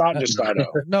 It's not just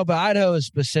Idaho. No, but Idaho is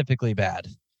specifically bad.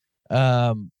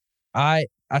 I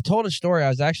told a story. I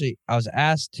was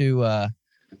asked to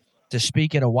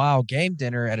speak at a wild game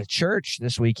dinner at a church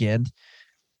this weekend,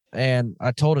 and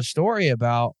I told a story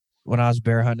about when I was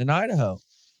bear hunting in Idaho.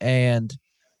 And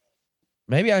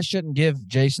maybe I shouldn't give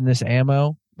Jason this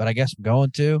ammo, but I guess I'm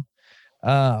going to.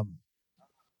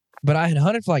 But I had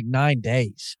hunted for like 9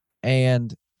 days,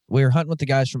 and we were hunting with the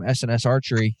guys from SNS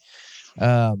Archery.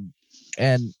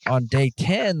 And on day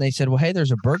 10, they said, well, hey,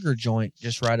 there's a burger joint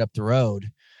just right up the road.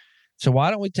 So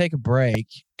why don't we take a break,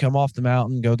 come off the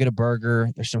mountain, go get a burger.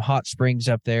 There's some hot springs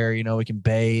up there. You know, we can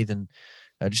bathe and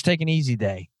just take an easy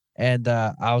day. And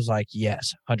I was like,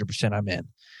 yes, 100% I'm in.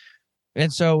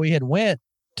 And so we had went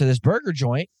to this burger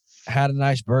joint, had a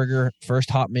nice burger, first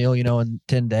hot meal, you know, in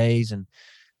 10 days.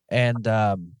 And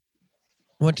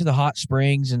went to the hot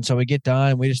springs. And so we get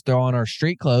done, we just throw on our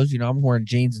street clothes. You know, I'm wearing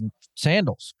jeans and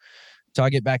sandals. So I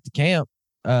get back to camp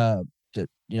to,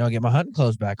 you know, get my hunting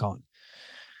clothes back on.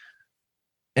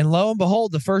 And lo and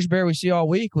behold, the first bear we see all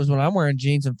week was when I'm wearing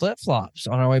jeans and flip-flops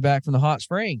on our way back from the hot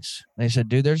springs. They said,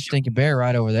 dude, there's a stinking bear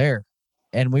right over there.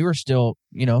 And we were still,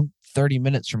 you know, 30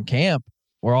 minutes from camp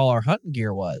where all our hunting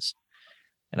gear was.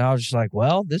 And I was just like,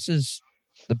 well, this is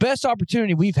the best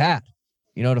opportunity we've had,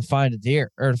 you know, to find a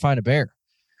deer or to find a bear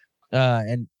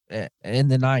and in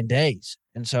the 9 days.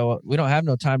 And so we don't have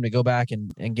no time to go back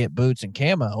and get boots and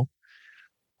camo.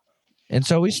 And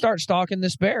so we start stalking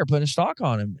this bear, putting a stalk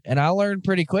on him. And I learned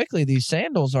pretty quickly these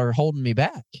sandals are holding me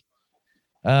back.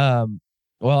 Well,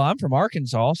 I'm from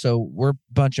Arkansas, so we're a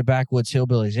bunch of backwoods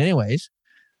hillbillies anyways.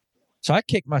 So I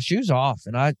kicked my shoes off,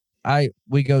 and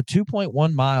we go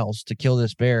 2.1 miles to kill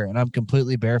this bear, and I'm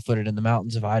completely barefooted in the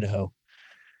mountains of Idaho.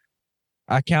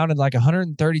 I counted like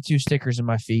 132 stickers in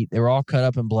my feet. They were all cut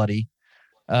up and bloody.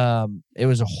 It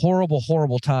was a horrible,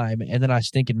 horrible time. And then I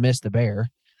stinking missed the bear.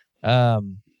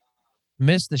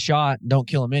 Missed the shot, don't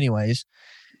kill him anyways.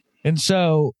 And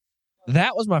so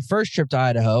that was my first trip to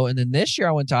Idaho. And then this year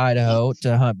I went to Idaho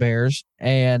to hunt bears,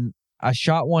 and I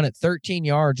shot one at 13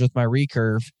 yards with my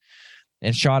recurve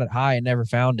and shot it high and never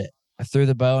found it. I threw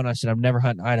the bow and I said, I'm never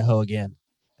hunting Idaho again.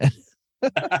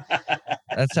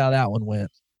 That's how that one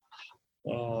went.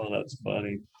 Oh, that's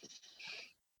funny.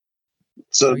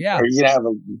 So yeah. Are you gonna have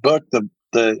a book?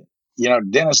 The you know,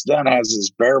 Dennis Dunn has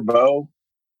his bear bow.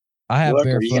 I have book.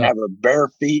 bear Are you foot. gonna have a bare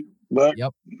feet book?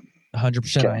 Yep,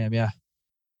 100%. Okay. I am. Yeah.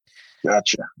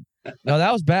 Gotcha. No,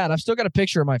 that was bad. I've still got a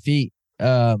picture of my feet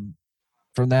from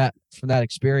that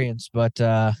experience, but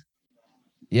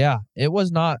yeah, it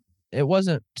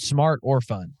wasn't smart or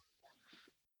fun.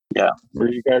 Yeah. Were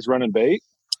you guys running bait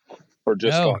or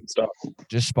just spot and stalk?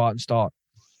 Just spot and stalk.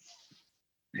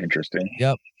 Interesting.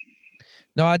 Yep.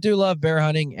 No, I do love bear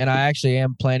hunting, and I actually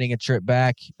am planning a trip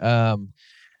back.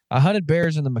 I hunted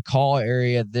bears in the McCall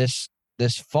area this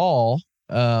fall,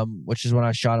 which is when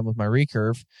I shot them with my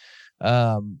recurve.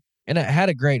 And it had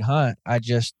a great hunt. I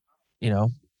just, you know,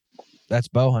 that's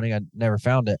bow hunting. I never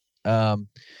found it.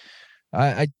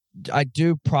 I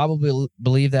do probably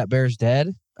believe that bear's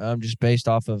dead, just based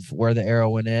off of where the arrow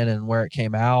went in and where it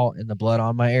came out and the blood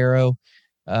on my arrow.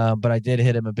 But I did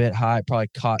hit him a bit high, probably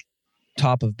caught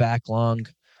top of back lung,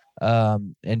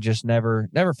 and just never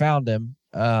found him.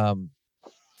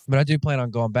 But I do plan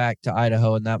on going back to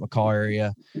Idaho and that McCall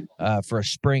area for a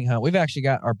spring hunt. We've actually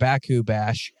got our Baku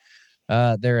Bash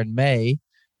there in May,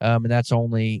 and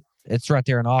it's right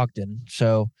there in Ogden.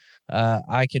 So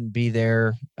I can be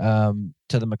there to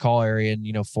the McCall area in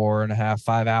 4.5,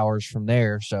 5 hours from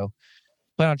there. So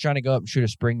plan on trying to go up and shoot a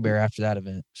spring bear after that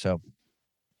event. So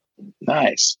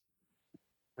nice.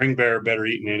 Spring bear better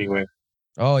eaten anyway.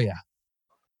 Oh yeah.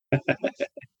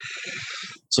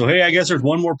 So, hey, I guess there's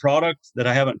one more product that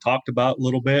I haven't talked about a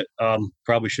little bit.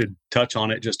 Probably should touch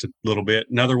on it just a little bit.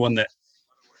 Another one that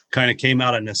kind of came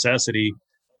out of necessity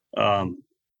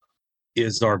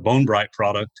is our Bone Bright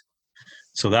product.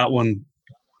 So that one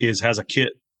has a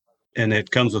kit, and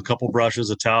it comes with a couple brushes,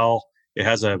 a towel. It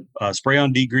has a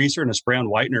spray-on degreaser and a spray-on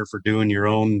whitener for doing your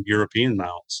own European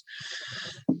mounts.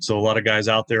 So a lot of guys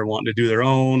out there wanting to do their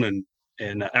own,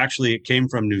 and actually it came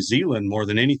from New Zealand more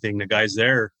than anything. The guys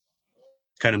there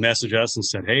kind of messaged us and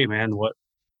said, hey man,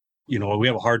 we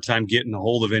have a hard time getting a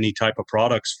hold of any type of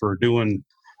products for doing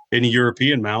any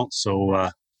European mounts. So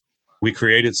we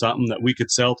created something that we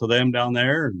could sell to them down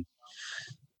there.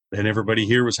 And everybody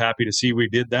here was happy to see we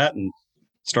did that and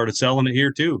started selling it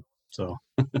here too. So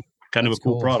kind of a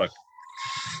cool product.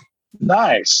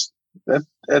 Nice.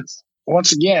 That's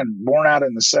once again, born out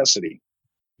of necessity.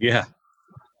 Yeah.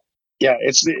 Yeah.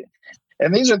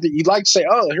 And these are you'd like to say,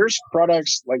 oh, here's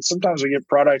products. Like sometimes we get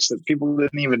products that people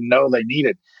didn't even know they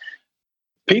needed.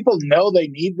 People know they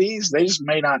need these. They just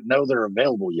may not know they're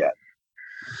available yet.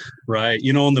 Right.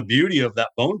 And the beauty of that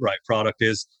Bone Bright product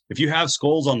is if you have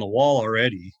skulls on the wall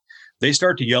already, they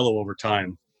start to yellow over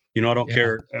time. I don't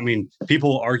care. I mean, people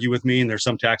will argue with me, and there's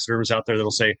some taxidermists out there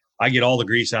that'll say, I get all the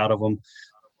grease out of them.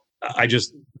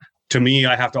 To me,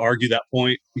 I have to argue that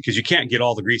point because you can't get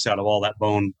all the grease out of all that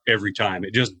bone every time.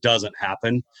 It just doesn't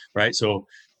happen, right? So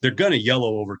they're going to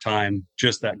yellow over time.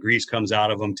 Just that grease comes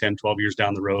out of them 10, 12 years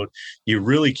down the road. You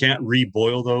really can't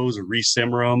reboil those or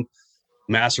resimmer them,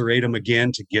 macerate them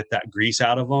again to get that grease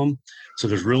out of them. So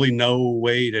there's really no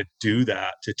way to do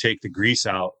that, to take the grease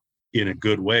out in a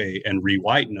good way and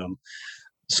re-whiten them.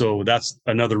 So that's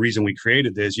another reason we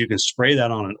created this. You can spray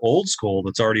that on an old skull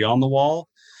that's already on the wall.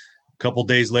 Couple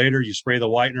days later, you spray the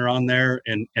whitener on there,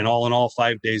 and all in all,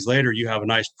 5 days later, you have a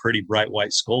nice, pretty bright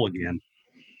white skull again.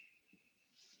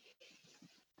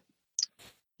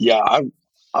 Yeah,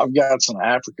 I've got some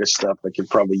Africa stuff that could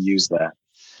probably use that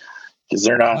because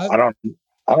they're not. I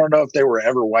don't know if they were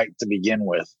ever white to begin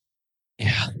with.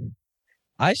 Yeah,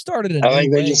 I started I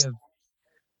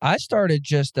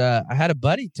had a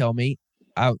buddy tell me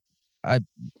I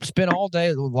spent all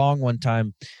day long one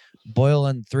time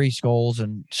boiling 3 skulls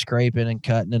and scraping and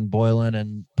cutting and boiling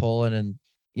and pulling and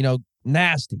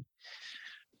nasty.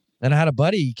 And I had a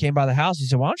buddy, he came by the house, he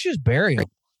said, why don't you just bury him?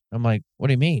 I'm like, what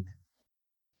do you mean?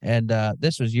 And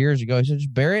this was years ago. He said,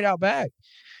 just bury it out back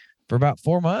for about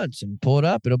 4 months and pull it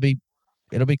up. It'll be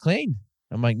clean.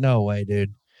 I'm like, no way,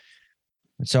 dude.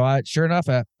 And so sure enough,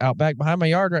 out back behind my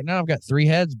yard right now, I've got 3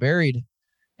 heads buried,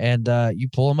 and you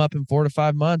pull them up in 4 to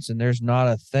 5 months and there's not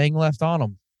a thing left on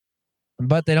them.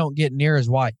 But they don't get near as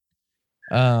white.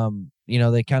 They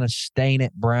kind of stain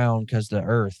it brown because of the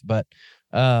earth. But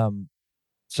so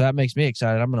that makes me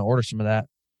excited. I'm going to order some of that,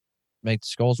 make the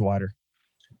skulls whiter.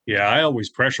 Yeah, I always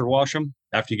pressure wash them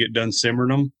after you get done simmering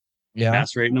them,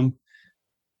 macerating them.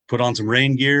 Put on some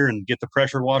rain gear and get the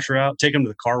pressure washer out. Take them to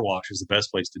the car wash is the best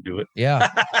place to do it.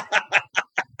 Yeah.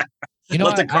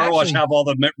 Let the car wash have all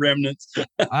the remnants.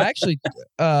 I actually,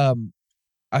 I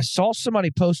saw somebody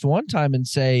post one time and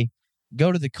say, go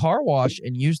to the car wash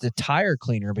and use the tire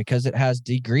cleaner because it has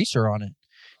degreaser on it,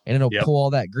 and it'll pull all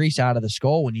that grease out of the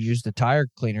skull when you use the tire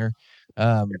cleaner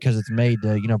because it's made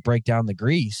to break down the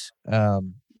grease.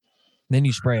 Then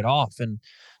you spray it off,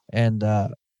 and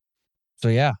so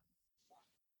yeah.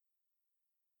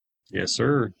 Yes,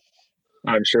 sir.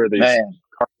 I'm sure these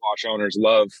car wash owners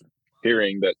love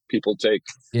hearing that people take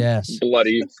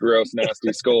bloody, gross,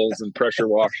 nasty skulls and pressure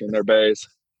wash in their bays.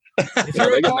 If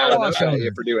you're a car wash owner,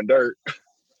 for doing dirt.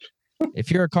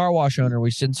 If you're a car wash owner, we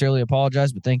sincerely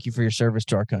apologize, but thank you for your service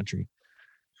to our country.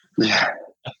 Yeah.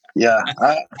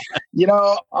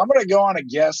 I'm going to go on a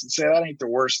guess and say that ain't the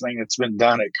worst thing that's been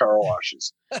done at car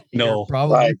washes. No,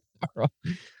 probably.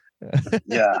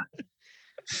 Yeah.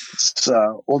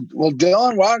 So, well,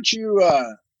 Dylan, why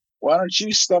don't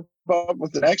you step up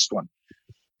with the next one?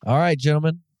 All right,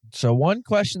 gentlemen. So one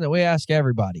question that we ask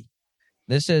everybody.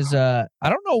 This is I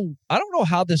don't know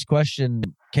how this question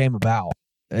came about.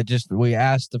 We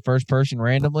asked the first person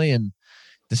randomly and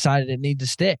decided it needed to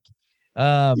stick.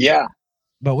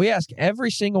 But we ask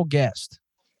every single guest,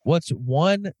 what's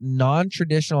one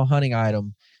non-traditional hunting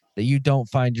item that you don't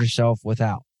find yourself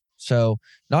without. So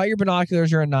not your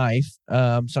binoculars or a knife,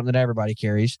 something that everybody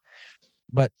carries,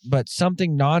 but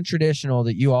something non-traditional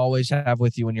that you always have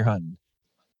with you when you're hunting.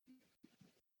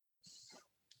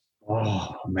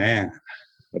 Oh man,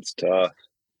 That's tough.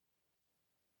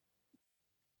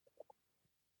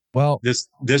 Well, this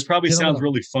probably gentlemen, sounds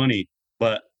really funny,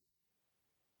 but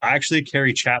I actually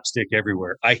carry chapstick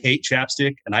everywhere. I hate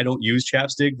chapstick, and I don't use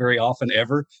chapstick very often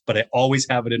ever, but I always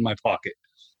have it in my pocket.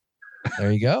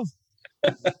 there you go.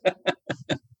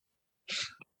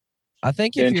 I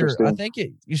think if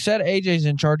you said AJ's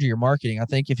in charge of your marketing. I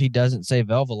think if he doesn't say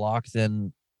Velvelock,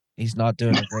 then he's not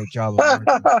doing a great job of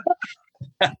marketing.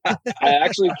 I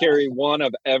actually carry one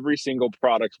of every single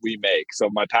product we make. So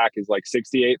my pack is like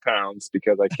 68 pounds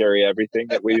because I carry everything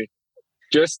that we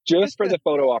just for the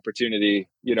photo opportunity,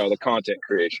 the content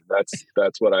creation.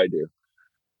 That's what I do.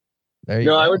 There you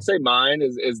go. I would say mine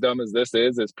is as dumb as this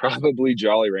is probably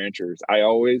Jolly Ranchers.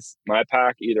 My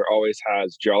pack either always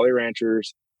has Jolly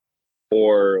Ranchers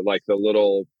or like the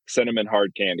little cinnamon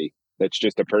hard candy. That's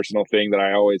just a personal thing that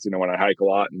I always, when I hike a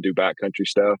lot and do backcountry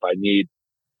stuff, I need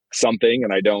something,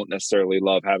 and I don't necessarily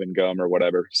love having gum or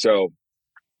whatever. So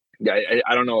yeah,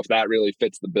 I don't know if that really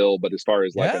fits the bill, but as far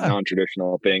as like a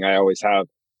non-traditional thing,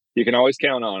 you can always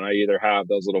count on, I either have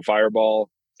those little Fireball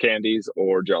candies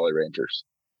or Jolly Ranchers.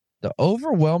 The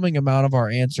overwhelming amount of our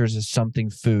answers is something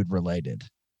food related.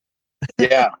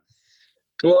 Yeah.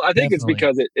 Well, I think Definitely. It's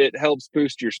because it helps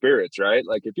boost your spirits, right?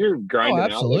 Like if you're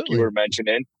grinding out, like you were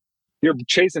mentioning, you're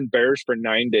chasing bears for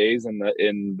 9 days in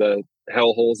the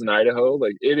hellholes in Idaho.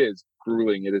 Like it is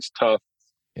grueling. It is tough.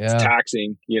 Yeah. It's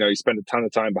taxing. You spend a ton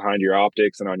of time behind your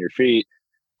optics and on your feet.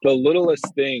 The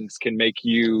littlest things can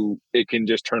it can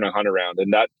just turn a hunt around.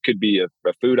 And that could be a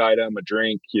food item, a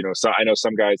drink. So I know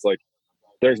some guys, like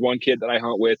there's one kid that I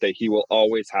hunt with that he will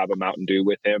always have a Mountain Dew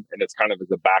with him. And it's kind of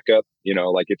as a backup,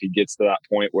 like if he gets to that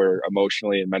point where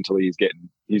emotionally and mentally he's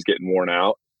getting worn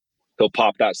out, he'll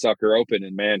pop that sucker open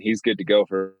and man, he's good to go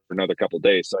for another couple of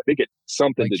days. So I think it's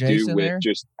something like to Jason do with there?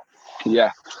 just,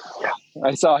 yeah.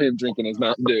 I saw him drinking his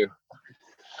Mountain Dew.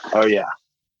 Oh yeah.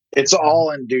 It's all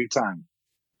in due time.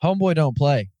 Homeboy don't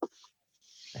play.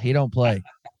 He don't play.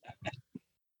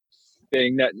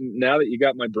 Thing that now that you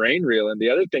got my brain reeling, the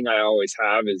other thing I always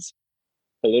have is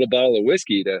a little bottle of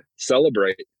whiskey to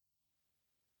celebrate.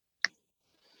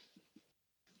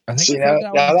 I think See,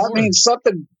 that means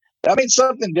something. That means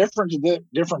something different to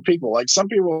different people. Like some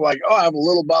people are like, oh, I have a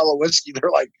little bottle of whiskey. They're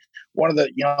like one of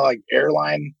the, like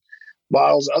airline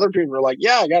bottles. Other people are like,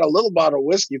 yeah, I got a little bottle of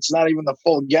whiskey. It's not even the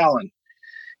full gallon.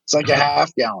 It's like a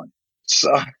half gallon.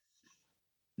 So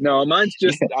no, mine's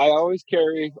just, I always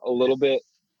carry a little bit,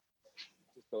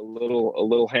 just a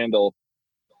little handle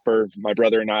for my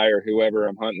brother and I or whoever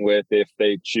I'm hunting with if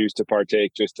they choose to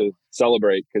partake, just to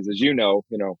celebrate. Because as you know,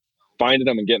 finding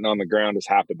them and getting on the ground is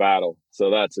half the battle.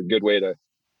 So that's a good way to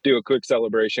do a quick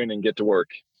celebration and get to work.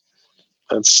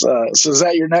 That's so is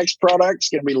that your next product? It's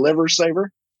going to be Liver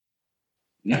Saver?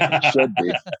 It should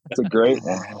be. It's a great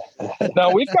one.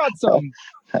 Now we've got some,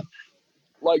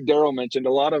 like Daryl mentioned,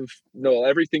 a lot of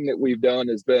everything that we've done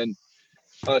has been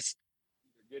us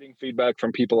getting feedback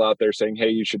from people out there saying, hey,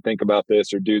 you should think about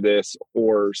this or do this,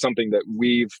 or something that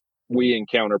we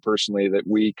encounter personally that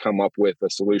we come up with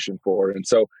a solution for. And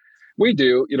so we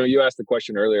do, you asked the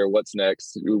question earlier, what's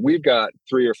next? We've got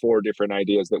 3 or 4 different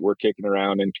ideas that we're kicking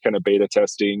around and kind of beta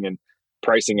testing and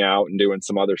pricing out and doing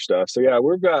some other stuff. So yeah,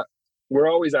 we're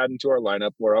always adding to our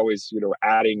lineup. We're always,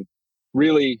 adding,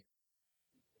 really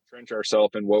entrench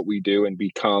ourselves in what we do and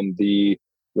become the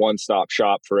one-stop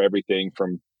shop for everything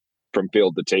from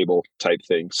field to table type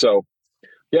thing. So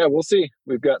yeah, we'll see.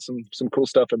 We've got some cool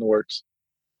stuff in the works.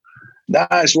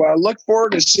 Nice. Well, I look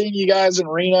forward to seeing you guys in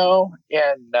Reno,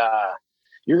 and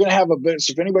you're going to have a bit.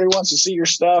 So if anybody wants to see your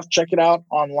stuff, check it out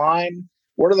online.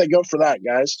 Where do they go for that,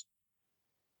 guys?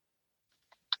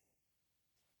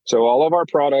 So all of our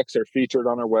products are featured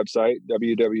on our website,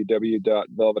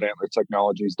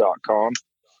 www.velvetantlertechnologies.com.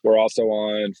 We're also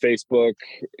on Facebook,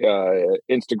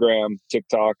 Instagram,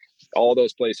 TikTok, all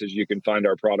those places you can find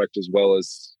our product, as well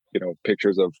as,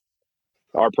 pictures of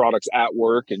our products at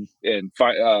work and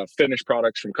finished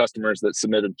products from customers that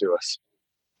submit them to us.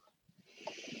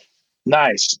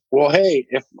 Nice. Well, hey,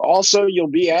 if also you'll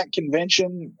be at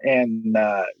convention, and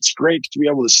it's great to be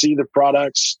able to see the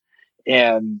products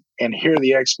and hear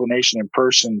the explanation in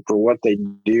person for what they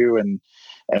do and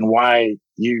why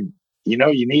you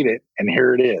need it, and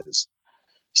here it is.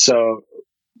 So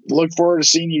look forward to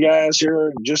seeing you guys here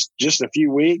in just a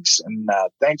few weeks, and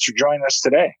thanks for joining us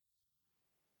today.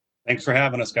 Thanks for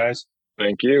having us, guys.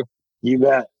 Thank you. You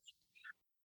bet.